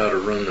authorities how to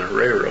run the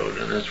railroad,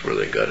 and that's where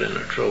they got into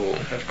trouble.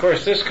 Of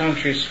course, this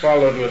country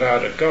swallowed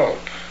without a gulp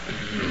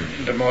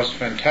the most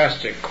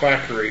fantastic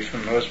quackery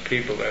from most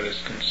people that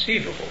is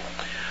conceivable.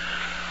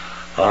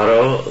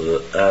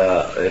 Otto,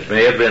 it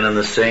may have been in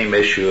the same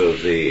issue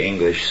of the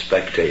English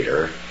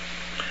Spectator,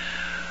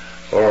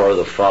 or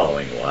the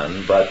following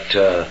one, but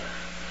the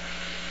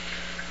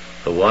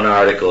one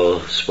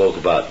article spoke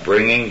about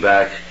bringing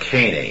back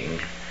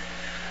caning,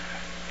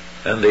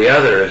 and the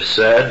other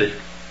said,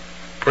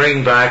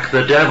 bring back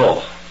the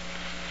devil.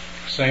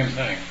 Same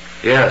thing.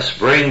 Yes,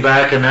 bring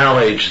back a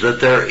knowledge that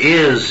there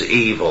is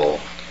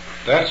evil.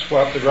 That's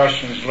what the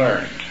Russians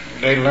learned.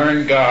 They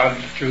learned God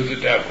through the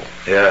devil.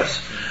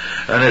 Yes,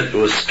 and it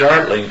was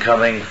startling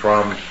coming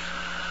from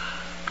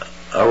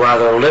a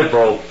rather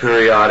liberal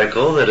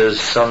periodical that has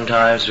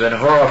sometimes been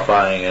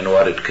horrifying in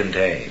what it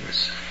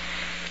contains.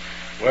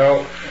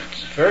 Well,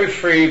 it's very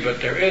free, but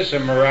there is a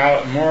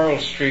moral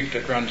streak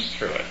that runs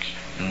through it.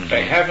 Mm-hmm.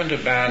 They haven't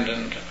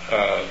abandoned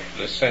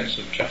the sense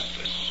of justice.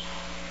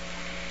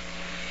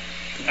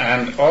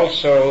 And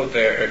also,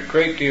 they're a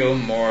great deal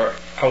more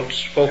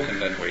outspoken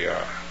than we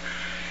are.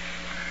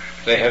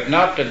 They have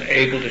not been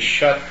able to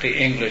shut the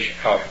English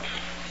up,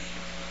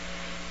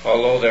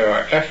 although there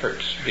are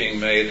efforts being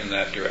made in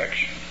that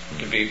direction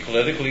to be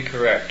politically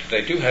correct.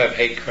 They do have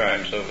hate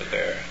crimes over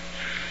there.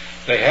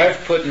 They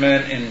have put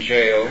men in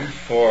jail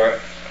for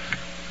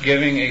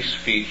giving a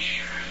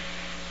speech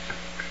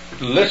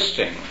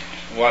listing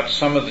what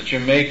some of the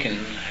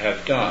Jamaicans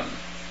have done.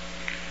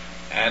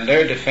 And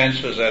their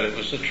defense was that it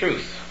was the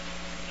truth.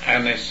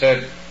 And they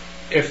said,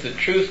 if the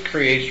truth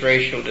creates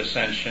racial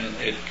dissension,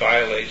 it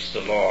violates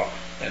the law,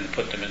 and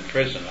put them in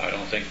prison. I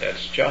don't think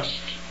that's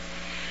just.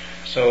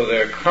 So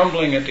they're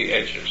crumbling at the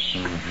edges.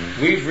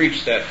 Mm-hmm. We've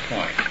reached that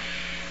point.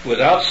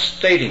 Without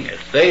stating it,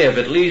 they have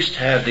at least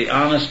had the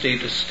honesty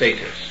to state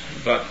it.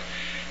 But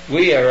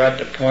we are at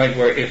the point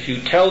where if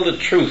you tell the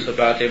truth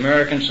about the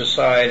American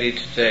society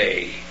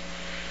today,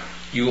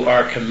 you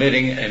are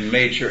committing a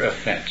major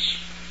offense.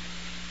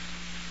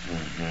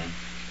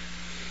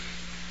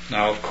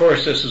 Now, of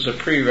course, this is a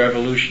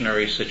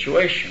pre-revolutionary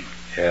situation.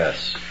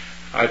 Yes.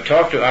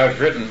 I've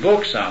written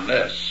books on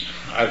this.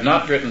 I've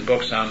not written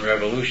books on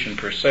revolution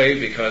per se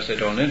because they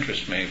don't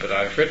interest me, but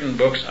I've written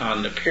books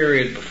on the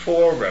period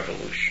before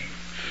revolution,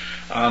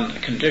 on the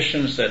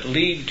conditions that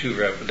lead to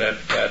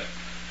that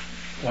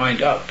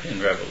wind up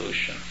in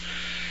revolution.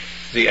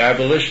 The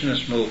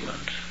abolitionist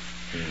movement,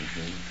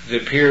 the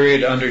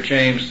period under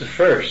James I,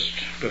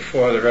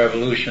 before the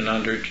revolution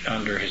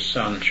under his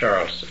son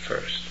Charles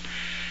I,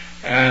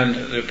 and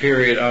the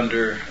period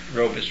under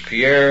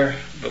Robespierre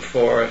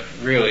before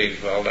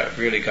that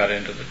really got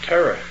into the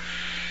terror.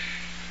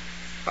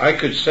 I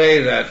could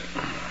say that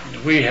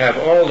we have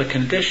all the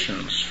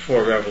conditions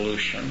for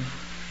revolution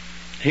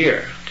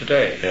here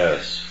today.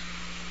 Yes.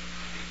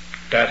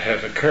 That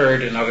have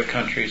occurred in other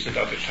countries at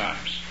other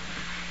times.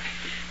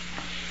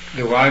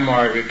 The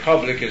Weimar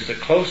Republic is the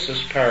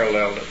closest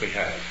parallel that we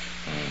have.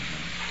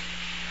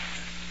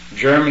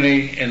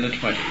 Germany in the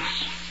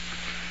 20s.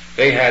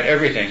 They had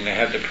everything. They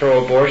had the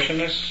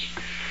pro-abortionists.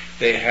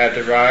 They had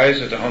the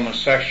rise of the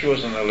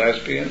homosexuals and the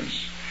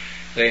lesbians.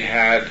 They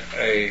had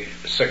a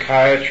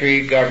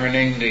psychiatry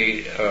governing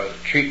the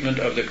treatment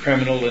of the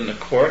criminal in the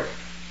court.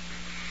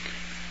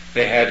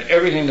 They had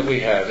everything that we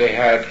have. They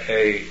had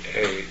a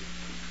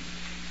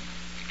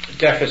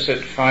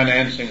deficit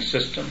financing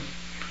system,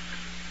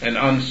 an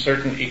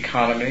uncertain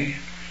economy.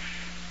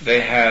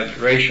 They had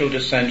racial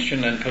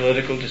dissension and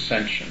political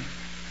dissension.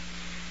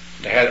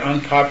 They had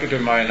unpopular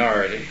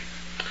minority.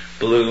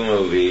 Blue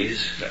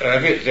movies.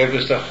 It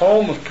was the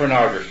home of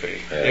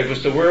pornography. Yeah. It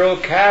was the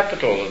world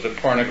capital of the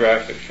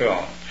pornographic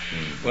film.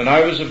 When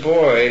I was a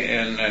boy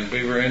and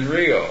we were in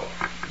Rio,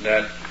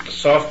 that the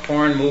soft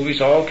porn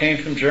movies all came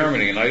from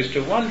Germany, and I used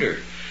to wonder,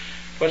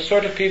 what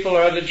sort of people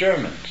are the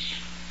Germans?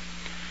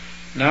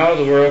 Now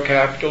the world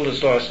capital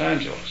is Los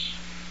Angeles.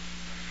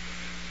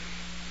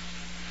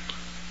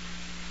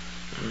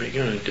 I'm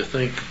beginning to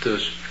think that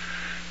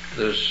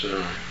this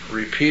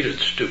repeated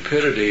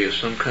stupidity is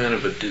some kind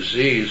of a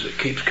disease that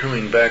keeps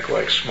coming back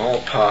like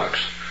smallpox.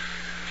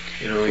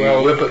 You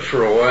whip it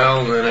for a while,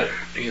 and then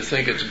you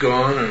think it's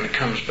gone, and it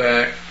comes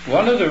back.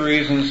 One of the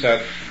reasons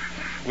that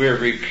we're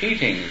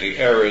repeating the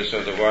errors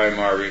of the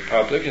Weimar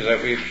Republic is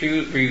that we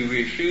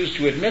refuse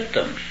to admit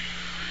them.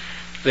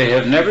 They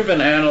have never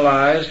been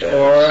analyzed,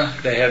 or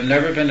they have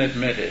never been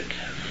admitted.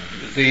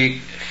 The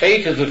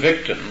fate of the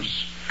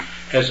victims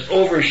has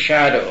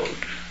overshadowed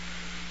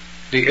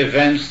the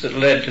events that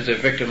led to their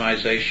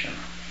victimization.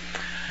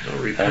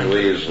 And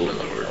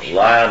we've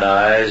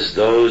lionized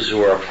those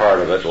who are a part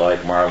of it,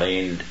 like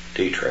Marlene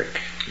Dietrich.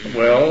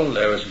 Well,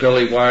 there was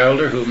Billy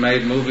Wilder, who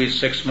made movies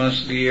 6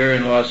 months of the year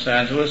in Los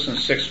Angeles and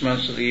 6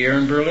 months of the year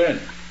in Berlin,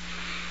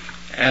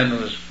 and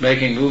was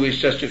making movies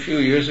just a few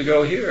years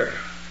ago here.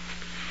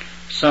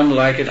 Some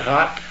Like It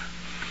Hot,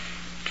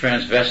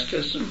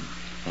 transvestism.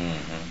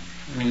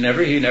 He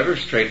never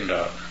straightened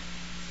out.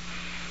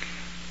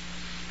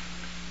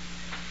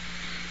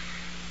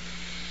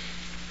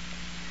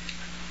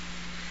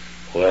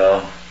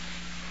 Well,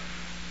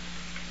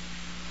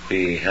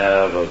 we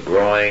have a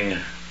growing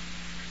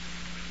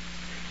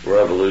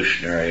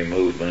revolutionary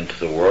movement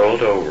the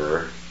world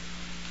over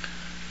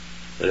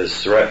that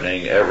is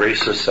threatening every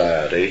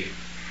society.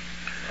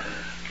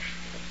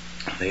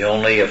 The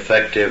only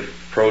effective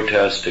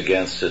protest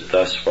against it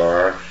thus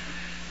far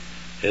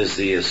is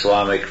the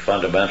Islamic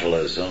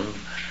fundamentalism,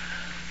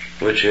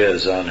 which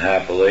is,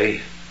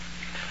 unhappily,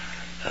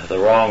 the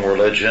wrong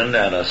religion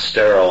and a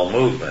sterile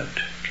movement.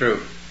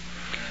 True.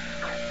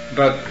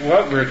 But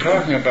what we're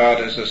talking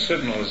about is a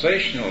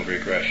civilizational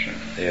regression.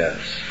 Yes.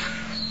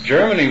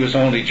 Germany was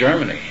only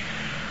Germany.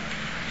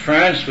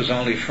 France was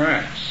only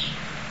France.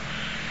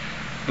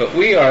 But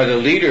we are the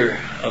leader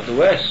of the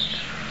West.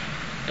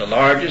 The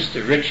largest,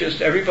 the richest,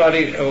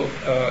 everybody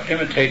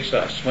imitates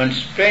us. When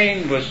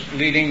Spain was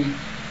leading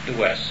the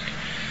West,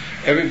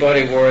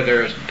 everybody wore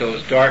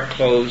those dark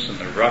clothes and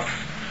the ruff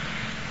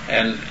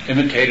and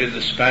imitated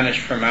the Spanish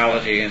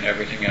formality and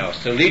everything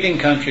else. The leading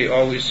country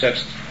always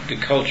sets the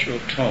cultural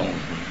tone.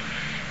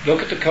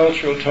 Look at the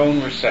cultural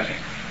tone we're setting.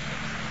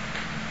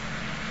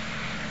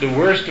 The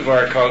worst of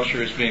our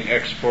culture is being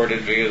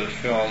exported via the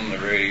film, the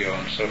radio,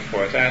 and so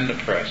forth, and the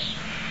press.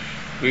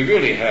 We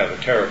really have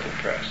a terrible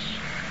press.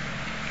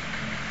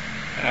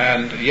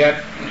 And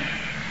yet,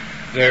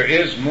 there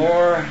is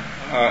more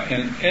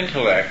in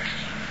intellect,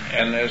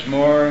 and there's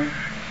more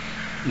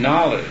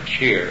knowledge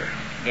here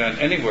than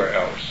anywhere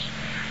else.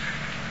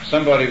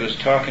 Somebody was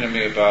talking to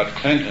me about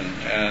Clinton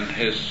and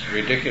his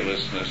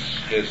ridiculousness,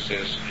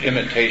 his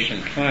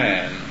imitation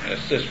plan.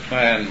 It's this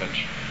plan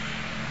which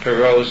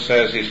Perot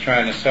says he's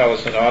trying to sell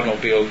us an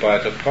automobile by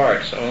the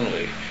parts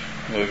only.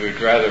 We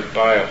would rather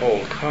buy a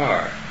whole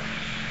car.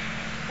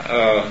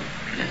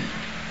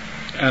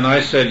 And I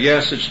said,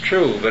 yes, it's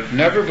true, but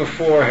never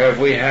before have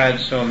we had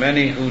so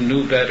many who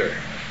knew better.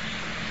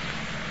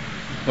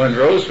 When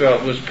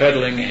Roosevelt was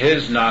peddling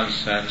his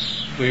nonsense,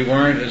 we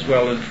weren't as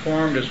well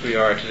informed as we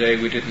are today.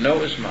 We didn't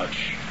know as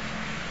much.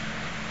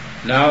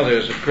 Now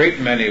there's a great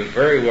many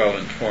very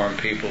well-informed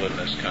people in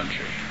this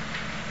country.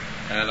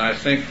 And I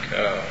think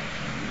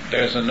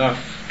there's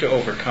enough to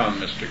overcome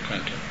Mr.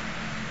 Clinton.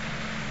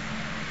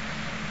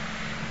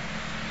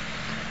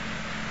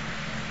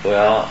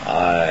 Well,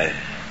 I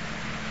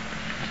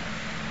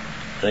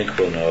think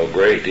we'll know a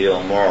great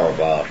deal more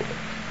about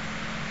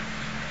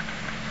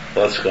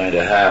what's going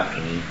to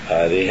happen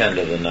by the end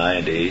of the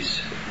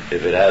 90s,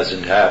 if it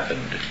hasn't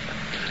happened.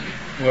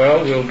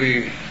 Well,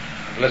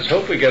 let's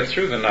hope we get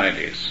through the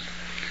 90s.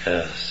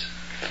 Yes.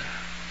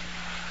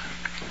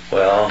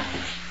 Well,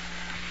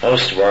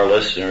 most of our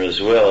listeners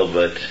will,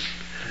 but...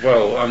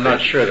 Well, I'm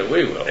not sure that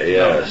we will.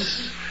 Yes.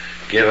 No.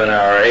 Given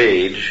our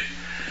age,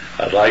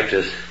 I'd like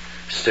to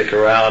stick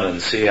around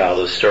and see how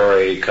the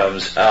story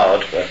comes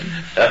out, but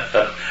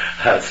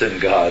that's in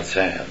God's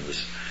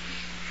hands.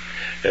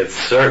 It's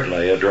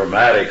certainly a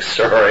dramatic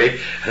story.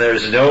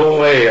 There's no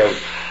way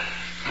of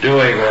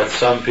doing what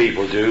some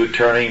people do,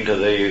 turning to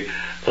the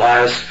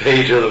last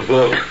page of the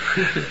book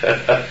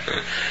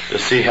to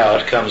see how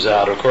it comes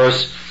out. Of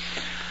course,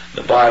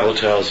 the Bible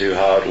tells you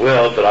how it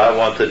will, but I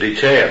want the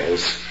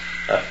details.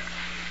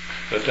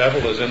 The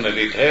devil is in the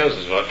details,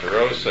 is what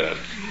Thoreau said.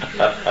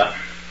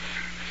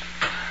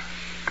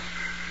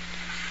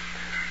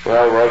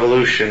 Well,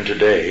 revolution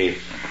today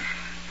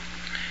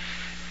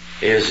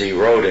is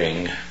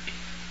eroding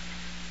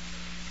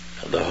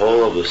the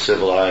whole of the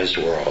civilized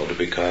world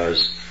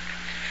because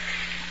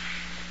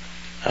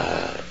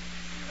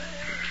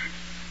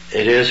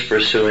it is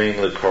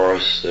pursuing the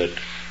course that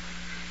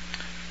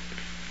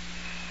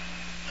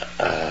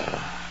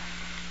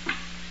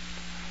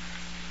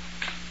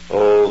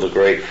the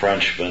great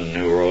Frenchman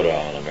who wrote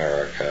on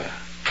America,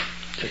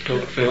 de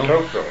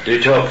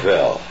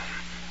Tocqueville,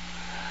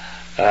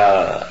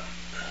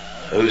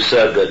 who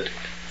said that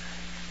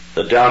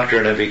the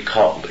doctrine of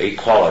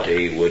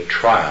equality would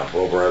triumph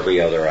over every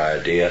other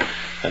idea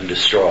and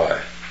destroy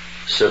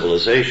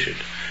civilization.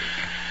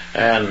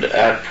 And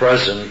at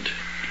present,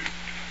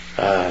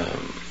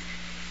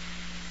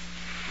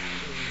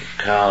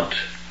 Count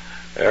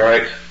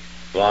Erich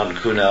von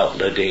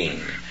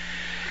Kuehnelt-Leddihn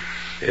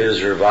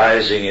is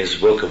revising his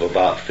book of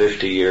about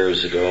 50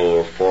 years ago,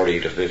 or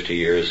 40 to 50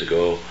 years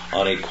ago,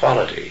 on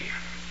equality.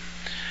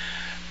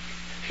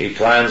 He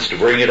plans to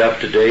bring it up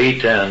to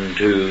date and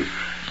to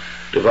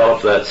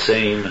develop that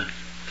same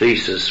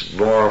thesis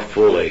more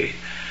fully,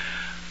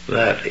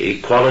 that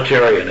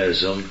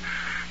equalitarianism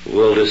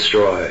will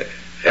destroy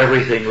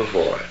everything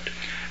before it.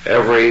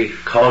 Every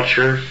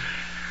culture,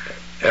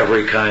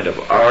 every kind of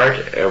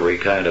art, every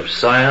kind of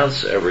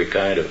science, every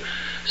kind of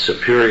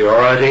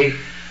superiority.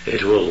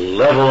 It will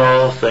level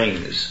all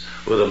things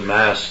with a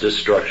mass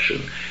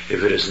destruction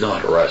if it is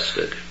not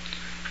arrested.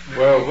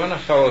 Well, when a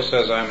fellow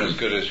says, I'm as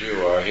good as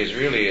you are, he's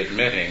really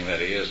admitting that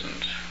he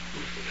isn't.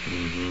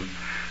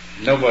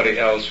 Mm-hmm. Nobody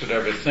else would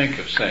ever think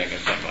of saying a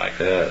thing like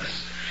that.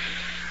 Yes.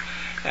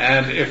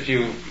 And if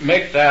you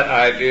make that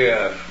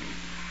idea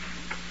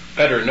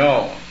better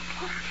known,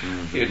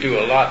 mm-hmm. you do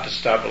a lot to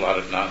stop a lot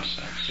of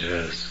nonsense.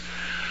 Yes.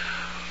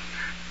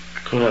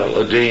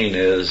 Kuehnelt-Leddihn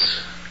is,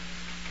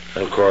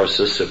 of course,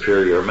 a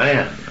superior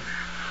man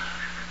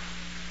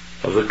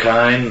of the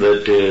kind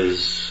that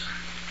is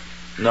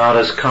not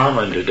as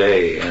common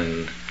today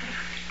in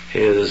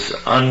his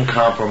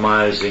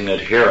uncompromising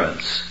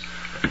adherence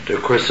to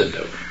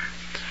Christendom.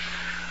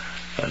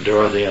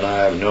 Dorothy and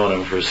I have known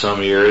him for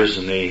some years,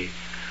 and he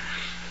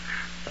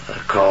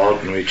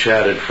called and we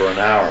chatted for an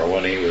hour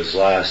when he was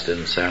last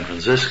in San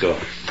Francisco.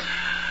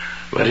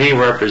 But he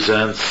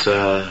represents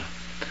a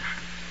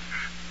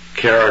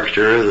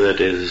character that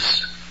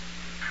is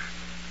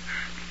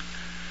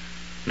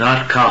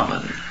not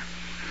common.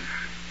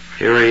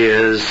 Here he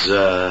is,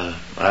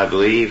 I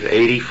believe,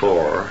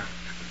 84.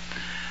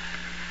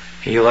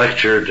 He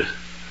lectured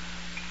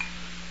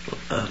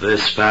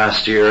this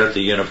past year at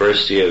the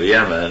University of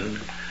Yemen,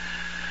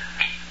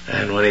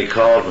 and when he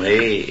called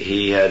me,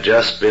 he had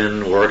just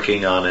been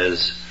working on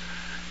his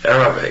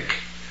Arabic,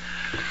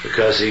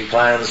 because he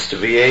plans to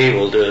be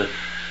able to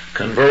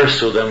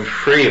converse with them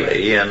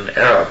freely in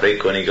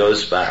Arabic when he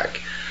goes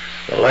back.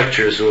 The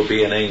lectures will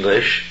be in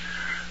English.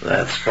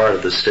 That's part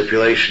of the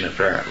stipulation,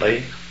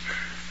 apparently.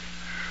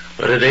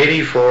 But at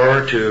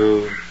 84,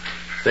 to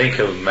think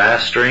of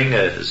mastering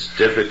as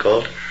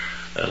difficult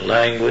a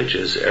language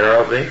as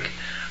Arabic,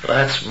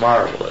 that's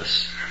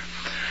marvelous.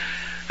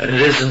 And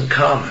it isn't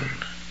common.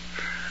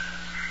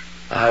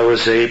 I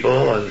was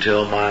able,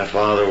 until my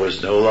father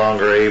was no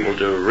longer able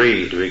to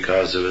read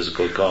because of his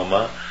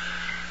glaucoma,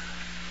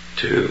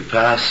 to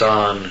pass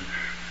on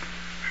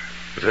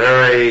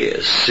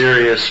very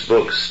serious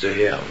books to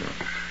him.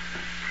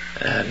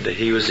 And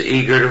he was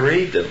eager to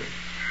read them.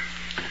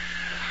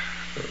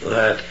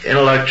 That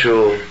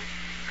intellectual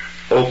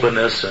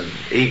openness and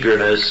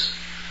eagerness,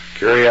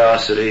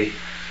 curiosity,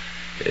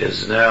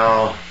 is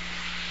now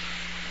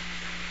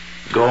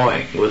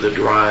going with a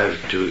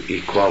drive to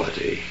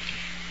equality.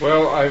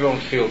 Well, I don't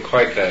feel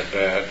quite that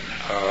bad.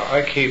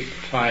 I keep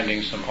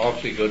finding some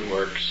awfully good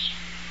works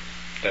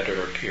that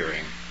are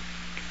appearing.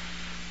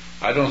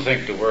 I don't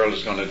think the world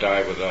is going to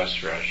die with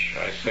us, Rush.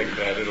 I think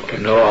that it'll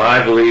continue. No,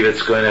 I believe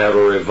it's going to have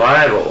a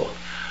revival,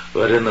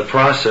 but in the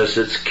process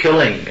it's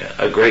killing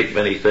a great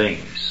many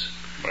things.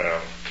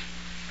 Well,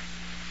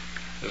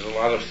 there's a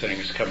lot of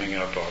things coming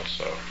up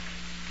also.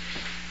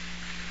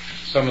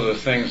 Some of the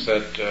things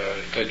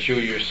that you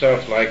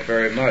yourself like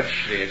very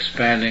much, the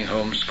expanding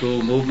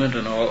homeschool movement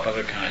and all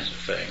other kinds of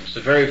things.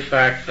 The very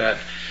fact that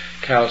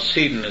Cal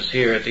Seaton is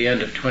here at the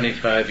end of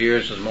 25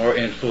 years with more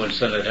influence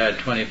than it had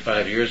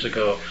 25 years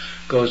ago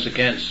goes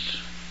against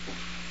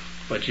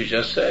what you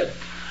just said.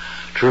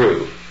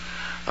 True.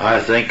 I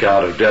think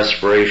out of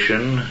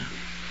desperation,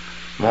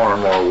 more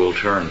and more will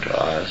turn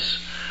to us.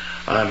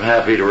 I'm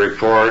happy to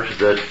report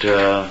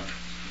that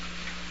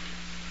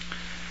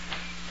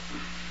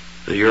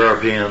the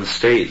European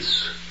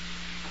states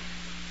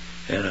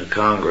in a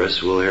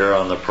Congress will hear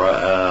on the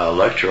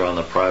lecture on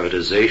the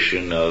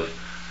privatization of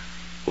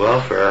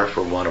welfare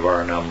from one of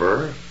our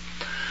number.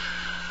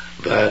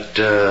 That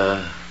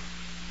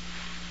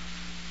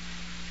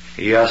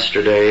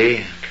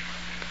yesterday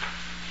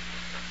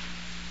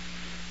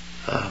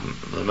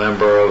the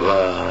member of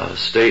a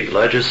state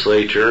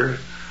legislature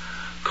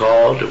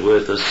called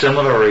with a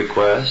similar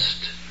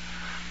request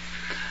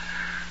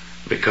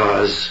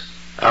because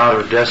out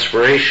of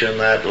desperation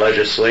that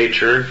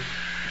legislature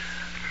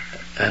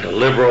and a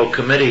liberal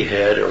committee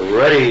head are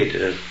ready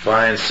to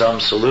find some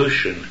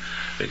solution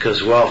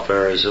because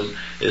welfarism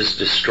is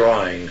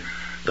destroying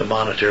the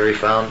monetary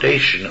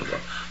foundation of a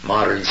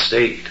modern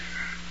state.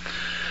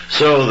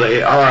 So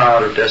they are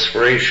out of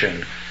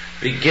desperation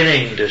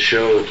beginning to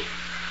show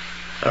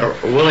a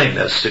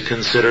willingness to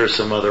consider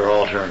some other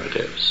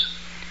alternatives.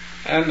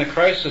 And the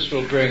crisis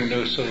will bring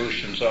new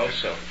solutions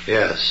also.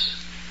 Yes.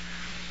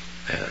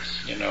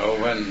 Yes. You know,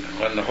 when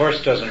the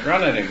horse doesn't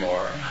run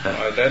anymore,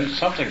 then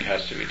something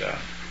has to be done.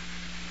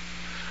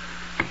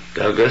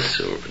 Douglas,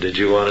 did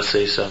you want to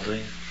say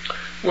something?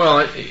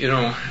 Well,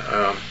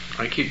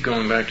 I keep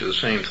going back to the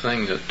same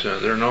thing, that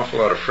there are an awful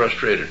lot of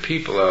frustrated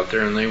people out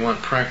there, and they want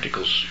a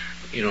practical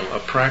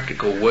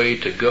way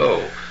to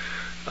go.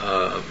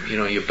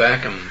 You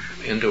back them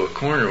into a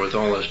corner with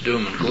all this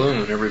doom and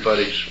gloom, and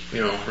everybody's,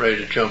 ready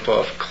to jump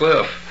off a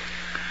cliff.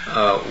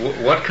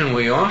 What can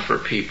we offer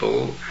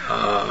people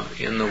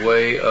in the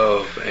way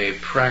of a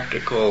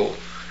practical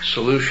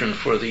solution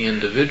for the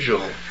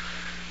individual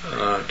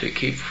to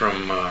keep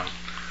from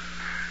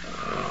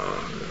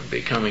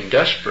becoming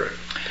desperate?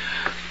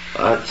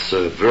 That's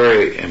a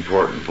very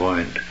important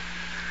point,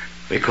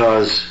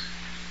 because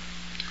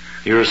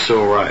you're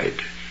so right.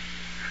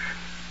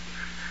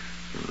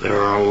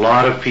 There are a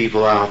lot of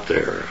people out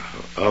there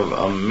of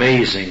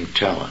amazing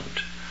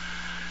talent.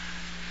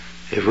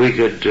 If we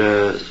could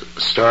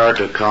start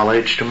a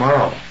college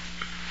tomorrow,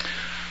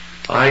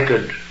 I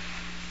could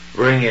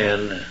bring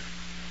in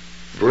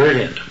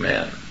brilliant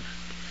men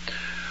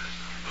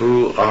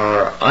who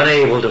are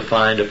unable to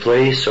find a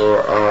place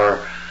or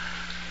are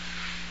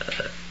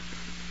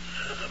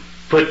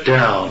put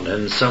down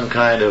in some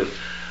kind of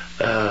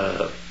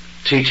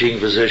teaching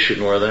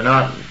position where they're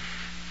not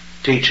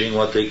teaching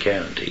what they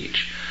can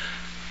teach.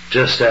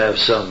 Just have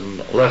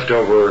some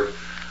leftover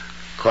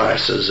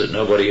classes that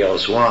nobody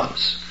else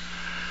wants.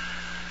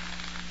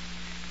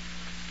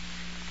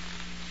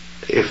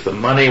 If the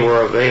money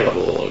were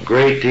available, a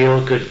great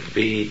deal could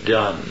be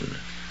done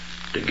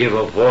to give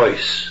a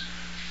voice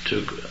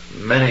to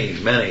many,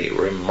 many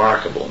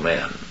remarkable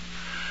men.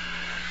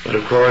 But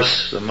of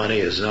course, the money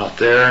is not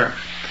there.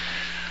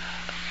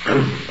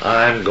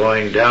 I'm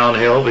going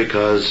downhill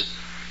because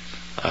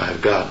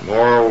I've got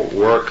more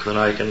work than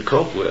I can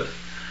cope with.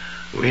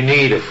 We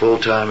need a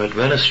full-time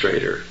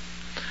administrator.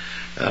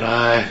 And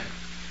I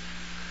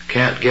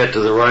can't get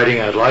to the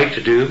writing I'd like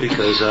to do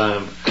because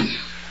I'm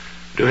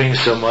doing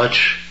so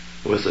much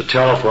with the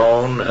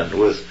telephone and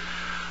with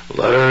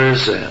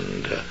letters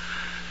and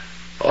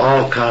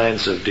all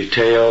kinds of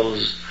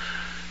details,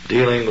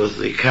 dealing with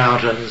the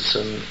accountants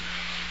and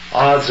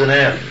odds and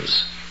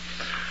ends.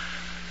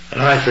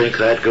 And I think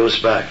that goes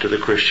back to the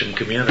Christian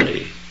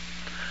community.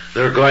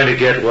 They're going to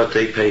get what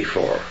they pay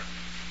for.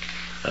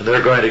 And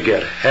they're going to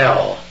get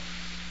hell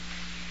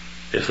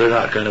if they're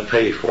not going to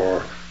pay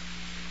for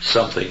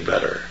something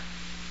better.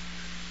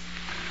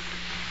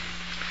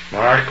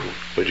 Mark,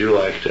 would you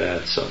like to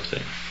add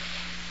something?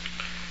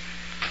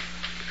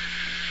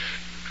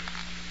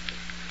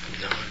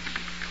 No.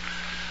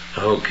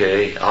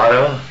 Okay.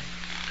 Otto?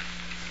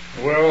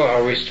 Well,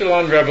 are we still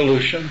on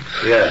revolution?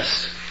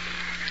 Yes.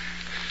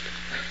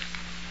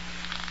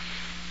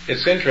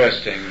 It's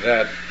interesting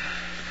that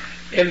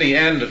in the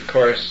end, of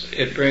course,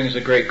 it brings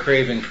a great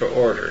craving for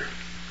order.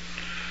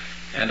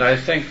 And I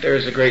think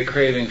there's a great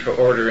craving for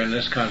order in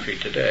this country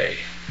today.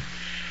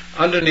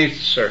 Underneath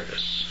the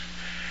surface,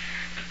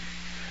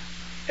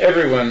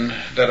 everyone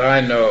that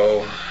I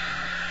know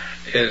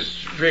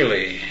is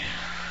really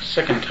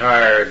sick and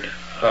tired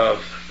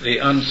of the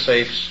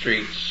unsafe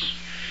streets,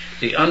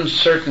 the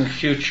uncertain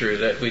future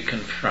that we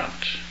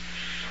confront,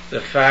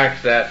 the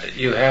fact that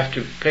you have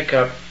to pick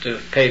up the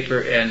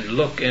paper and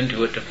look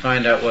into it to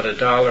find out what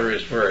 $1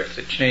 is worth.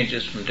 It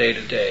changes from day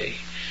to day.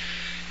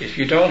 If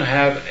you don't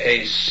have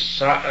a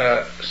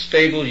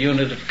stable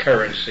unit of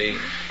currency,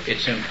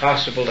 it's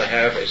impossible to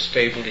have a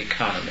stable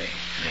economy.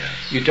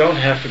 Yes. You don't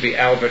have to be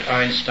Albert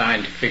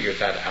Einstein to figure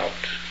that out.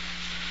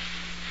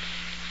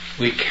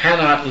 We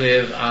cannot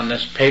live on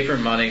this paper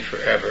money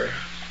forever.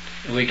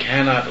 We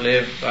cannot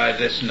live by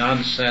this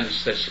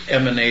nonsense that's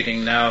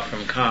emanating now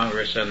from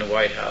Congress and the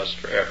White House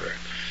forever.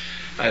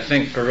 I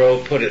think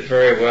Perot put it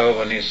very well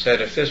when he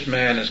said, if this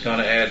man is going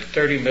to add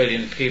 30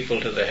 million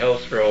people to the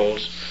health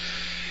rolls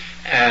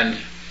and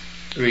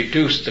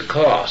reduce the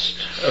cost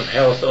of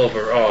health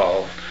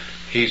overall,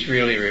 he's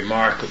really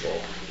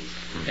remarkable.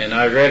 And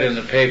I read in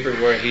the paper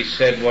where he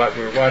said what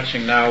we're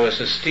watching now is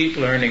a steep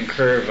learning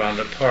curve on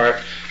the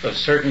part of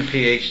certain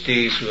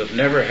PhDs who have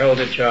never held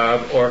a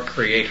job or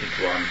created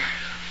one.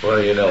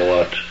 Well, you know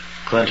what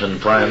Clinton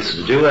plans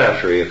to do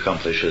after he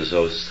accomplishes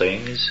those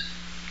things?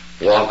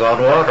 Walk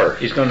on water.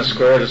 He's going to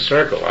square the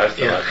circle, I thought.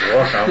 Yeah.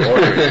 Walk on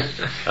water.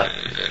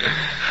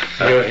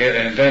 He'll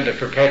invent a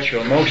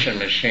perpetual motion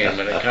machine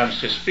when it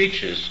comes to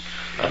speeches,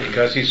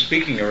 because he's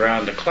speaking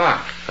around the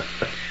clock.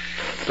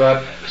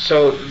 But,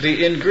 so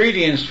the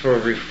ingredients for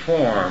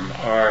reform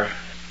are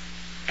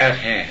at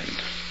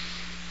hand.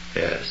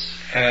 Yes.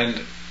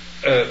 And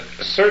a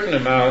certain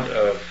amount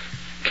of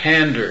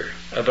candor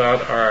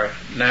about our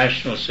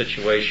national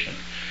situation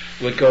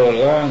would go a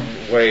long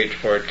way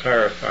toward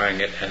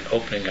clarifying it and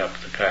opening up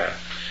the path.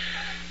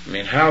 I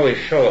mean, Howie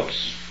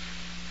Phillips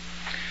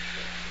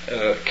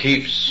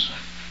keeps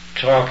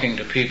talking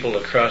to people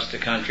across the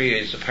country.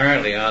 He's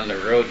apparently on the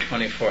road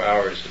 24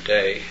 hours a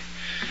day.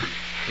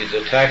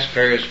 The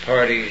Taxpayers'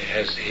 Party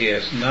he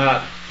has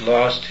not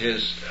lost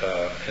his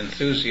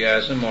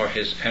enthusiasm or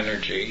his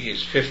energy.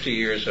 He's 50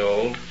 years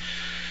old.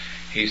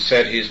 He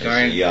said he's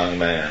a young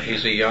man.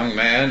 He's a young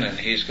man, and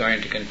he's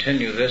going to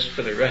continue this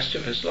for the rest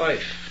of his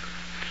life.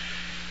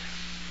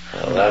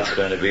 Well, that's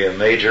going to be a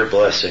major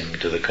blessing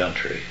to the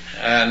country.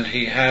 And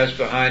he has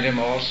behind him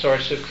all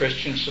sorts of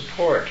Christian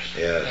support.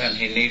 Yes. And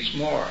he needs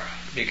more,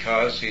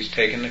 because he's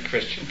taken the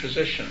Christian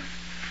position.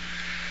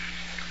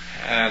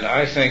 And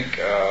I think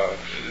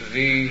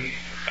the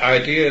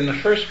idea in the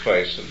first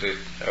place of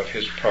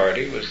his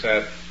party was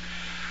that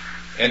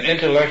an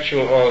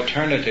intellectual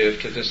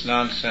alternative to this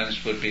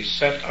nonsense would be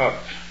set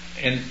up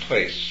in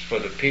place for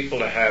the people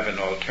to have an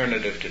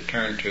alternative to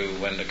turn to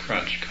when the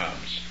crunch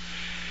comes.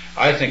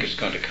 I think it's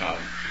going to come.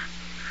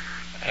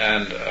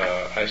 And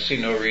I see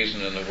no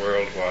reason in the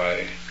world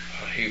why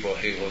he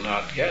will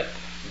not get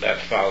that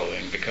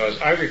following, because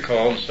I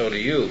recall, and so do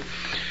you,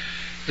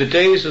 the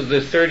days of the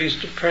 30s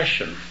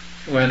Depression,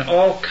 when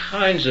all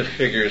kinds of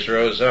figures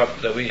rose up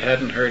that we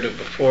hadn't heard of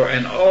before,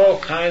 and all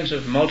kinds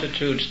of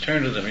multitudes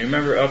turned to them. You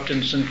remember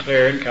Upton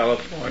Sinclair in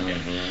California,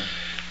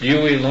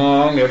 Huey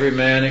Long, Every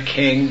Man a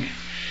King,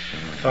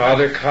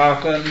 Father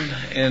Coughlin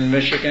in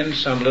Michigan,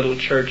 some little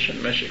church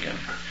in Michigan.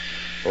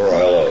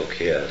 Royal Oak,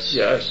 yes.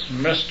 Yes,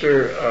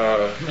 Mr.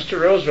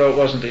 Roosevelt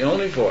wasn't the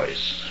only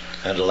voice.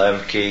 And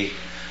Lemke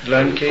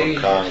from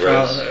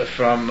Congress.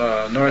 From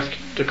North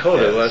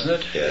Dakota, yes.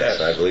 Wasn't it?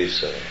 Yes, I believe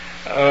so.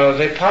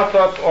 They pop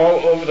up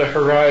all over the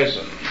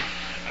horizon,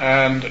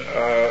 and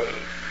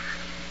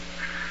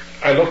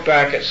I look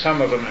back at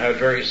some of them had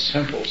very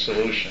simple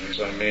solutions.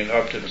 I mean,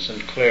 Upton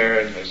Sinclair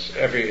and this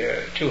every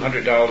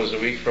 $200 a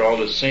week for all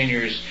the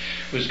seniors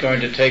was going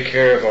to take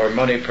care of our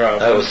money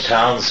problems. That was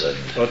Townsend.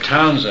 Oh,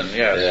 Townsend,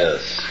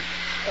 yes.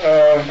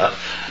 Yes.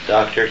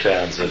 Dr.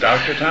 Townsend.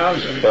 Dr.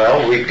 Townsend.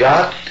 Well, we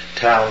got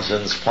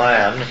Townsend's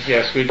plan.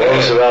 Yes, we did.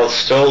 Roosevelt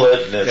stole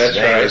it, and its That's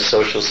name right. is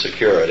Social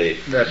Security.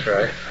 That's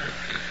right.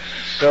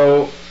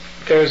 So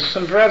there's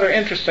some rather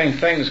interesting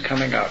things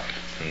coming up.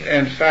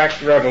 In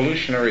fact,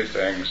 revolutionary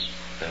things.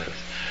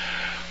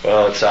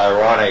 Well, it's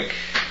ironic,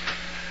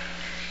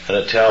 and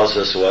it tells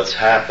us what's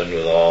happened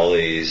with all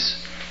these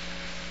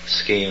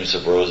schemes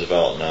of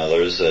Roosevelt and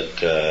others,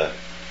 that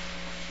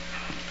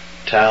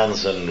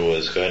Townsend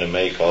was going to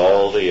make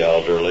all the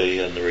elderly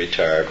and the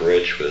retired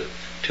rich with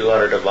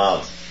 $200 a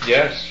month.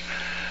 Yes.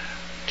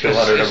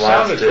 $200 a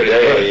month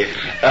today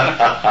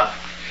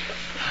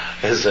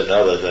is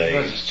another thing.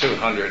 Well, it's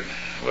 $200.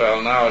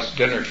 Well, now it's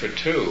dinner for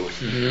two.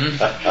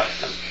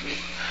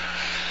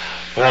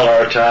 Well,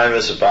 our time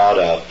is about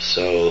up,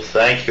 so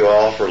thank you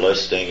all for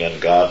listening,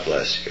 and God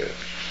bless you.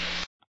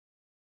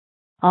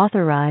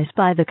 Authorized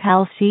by the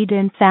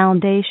Chalcedon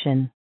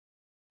Foundation.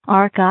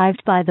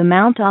 Archived by the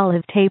Mount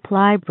Olive Tape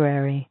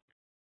Library.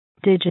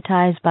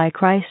 Digitized by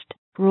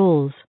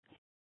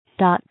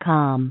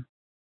ChristRules.com.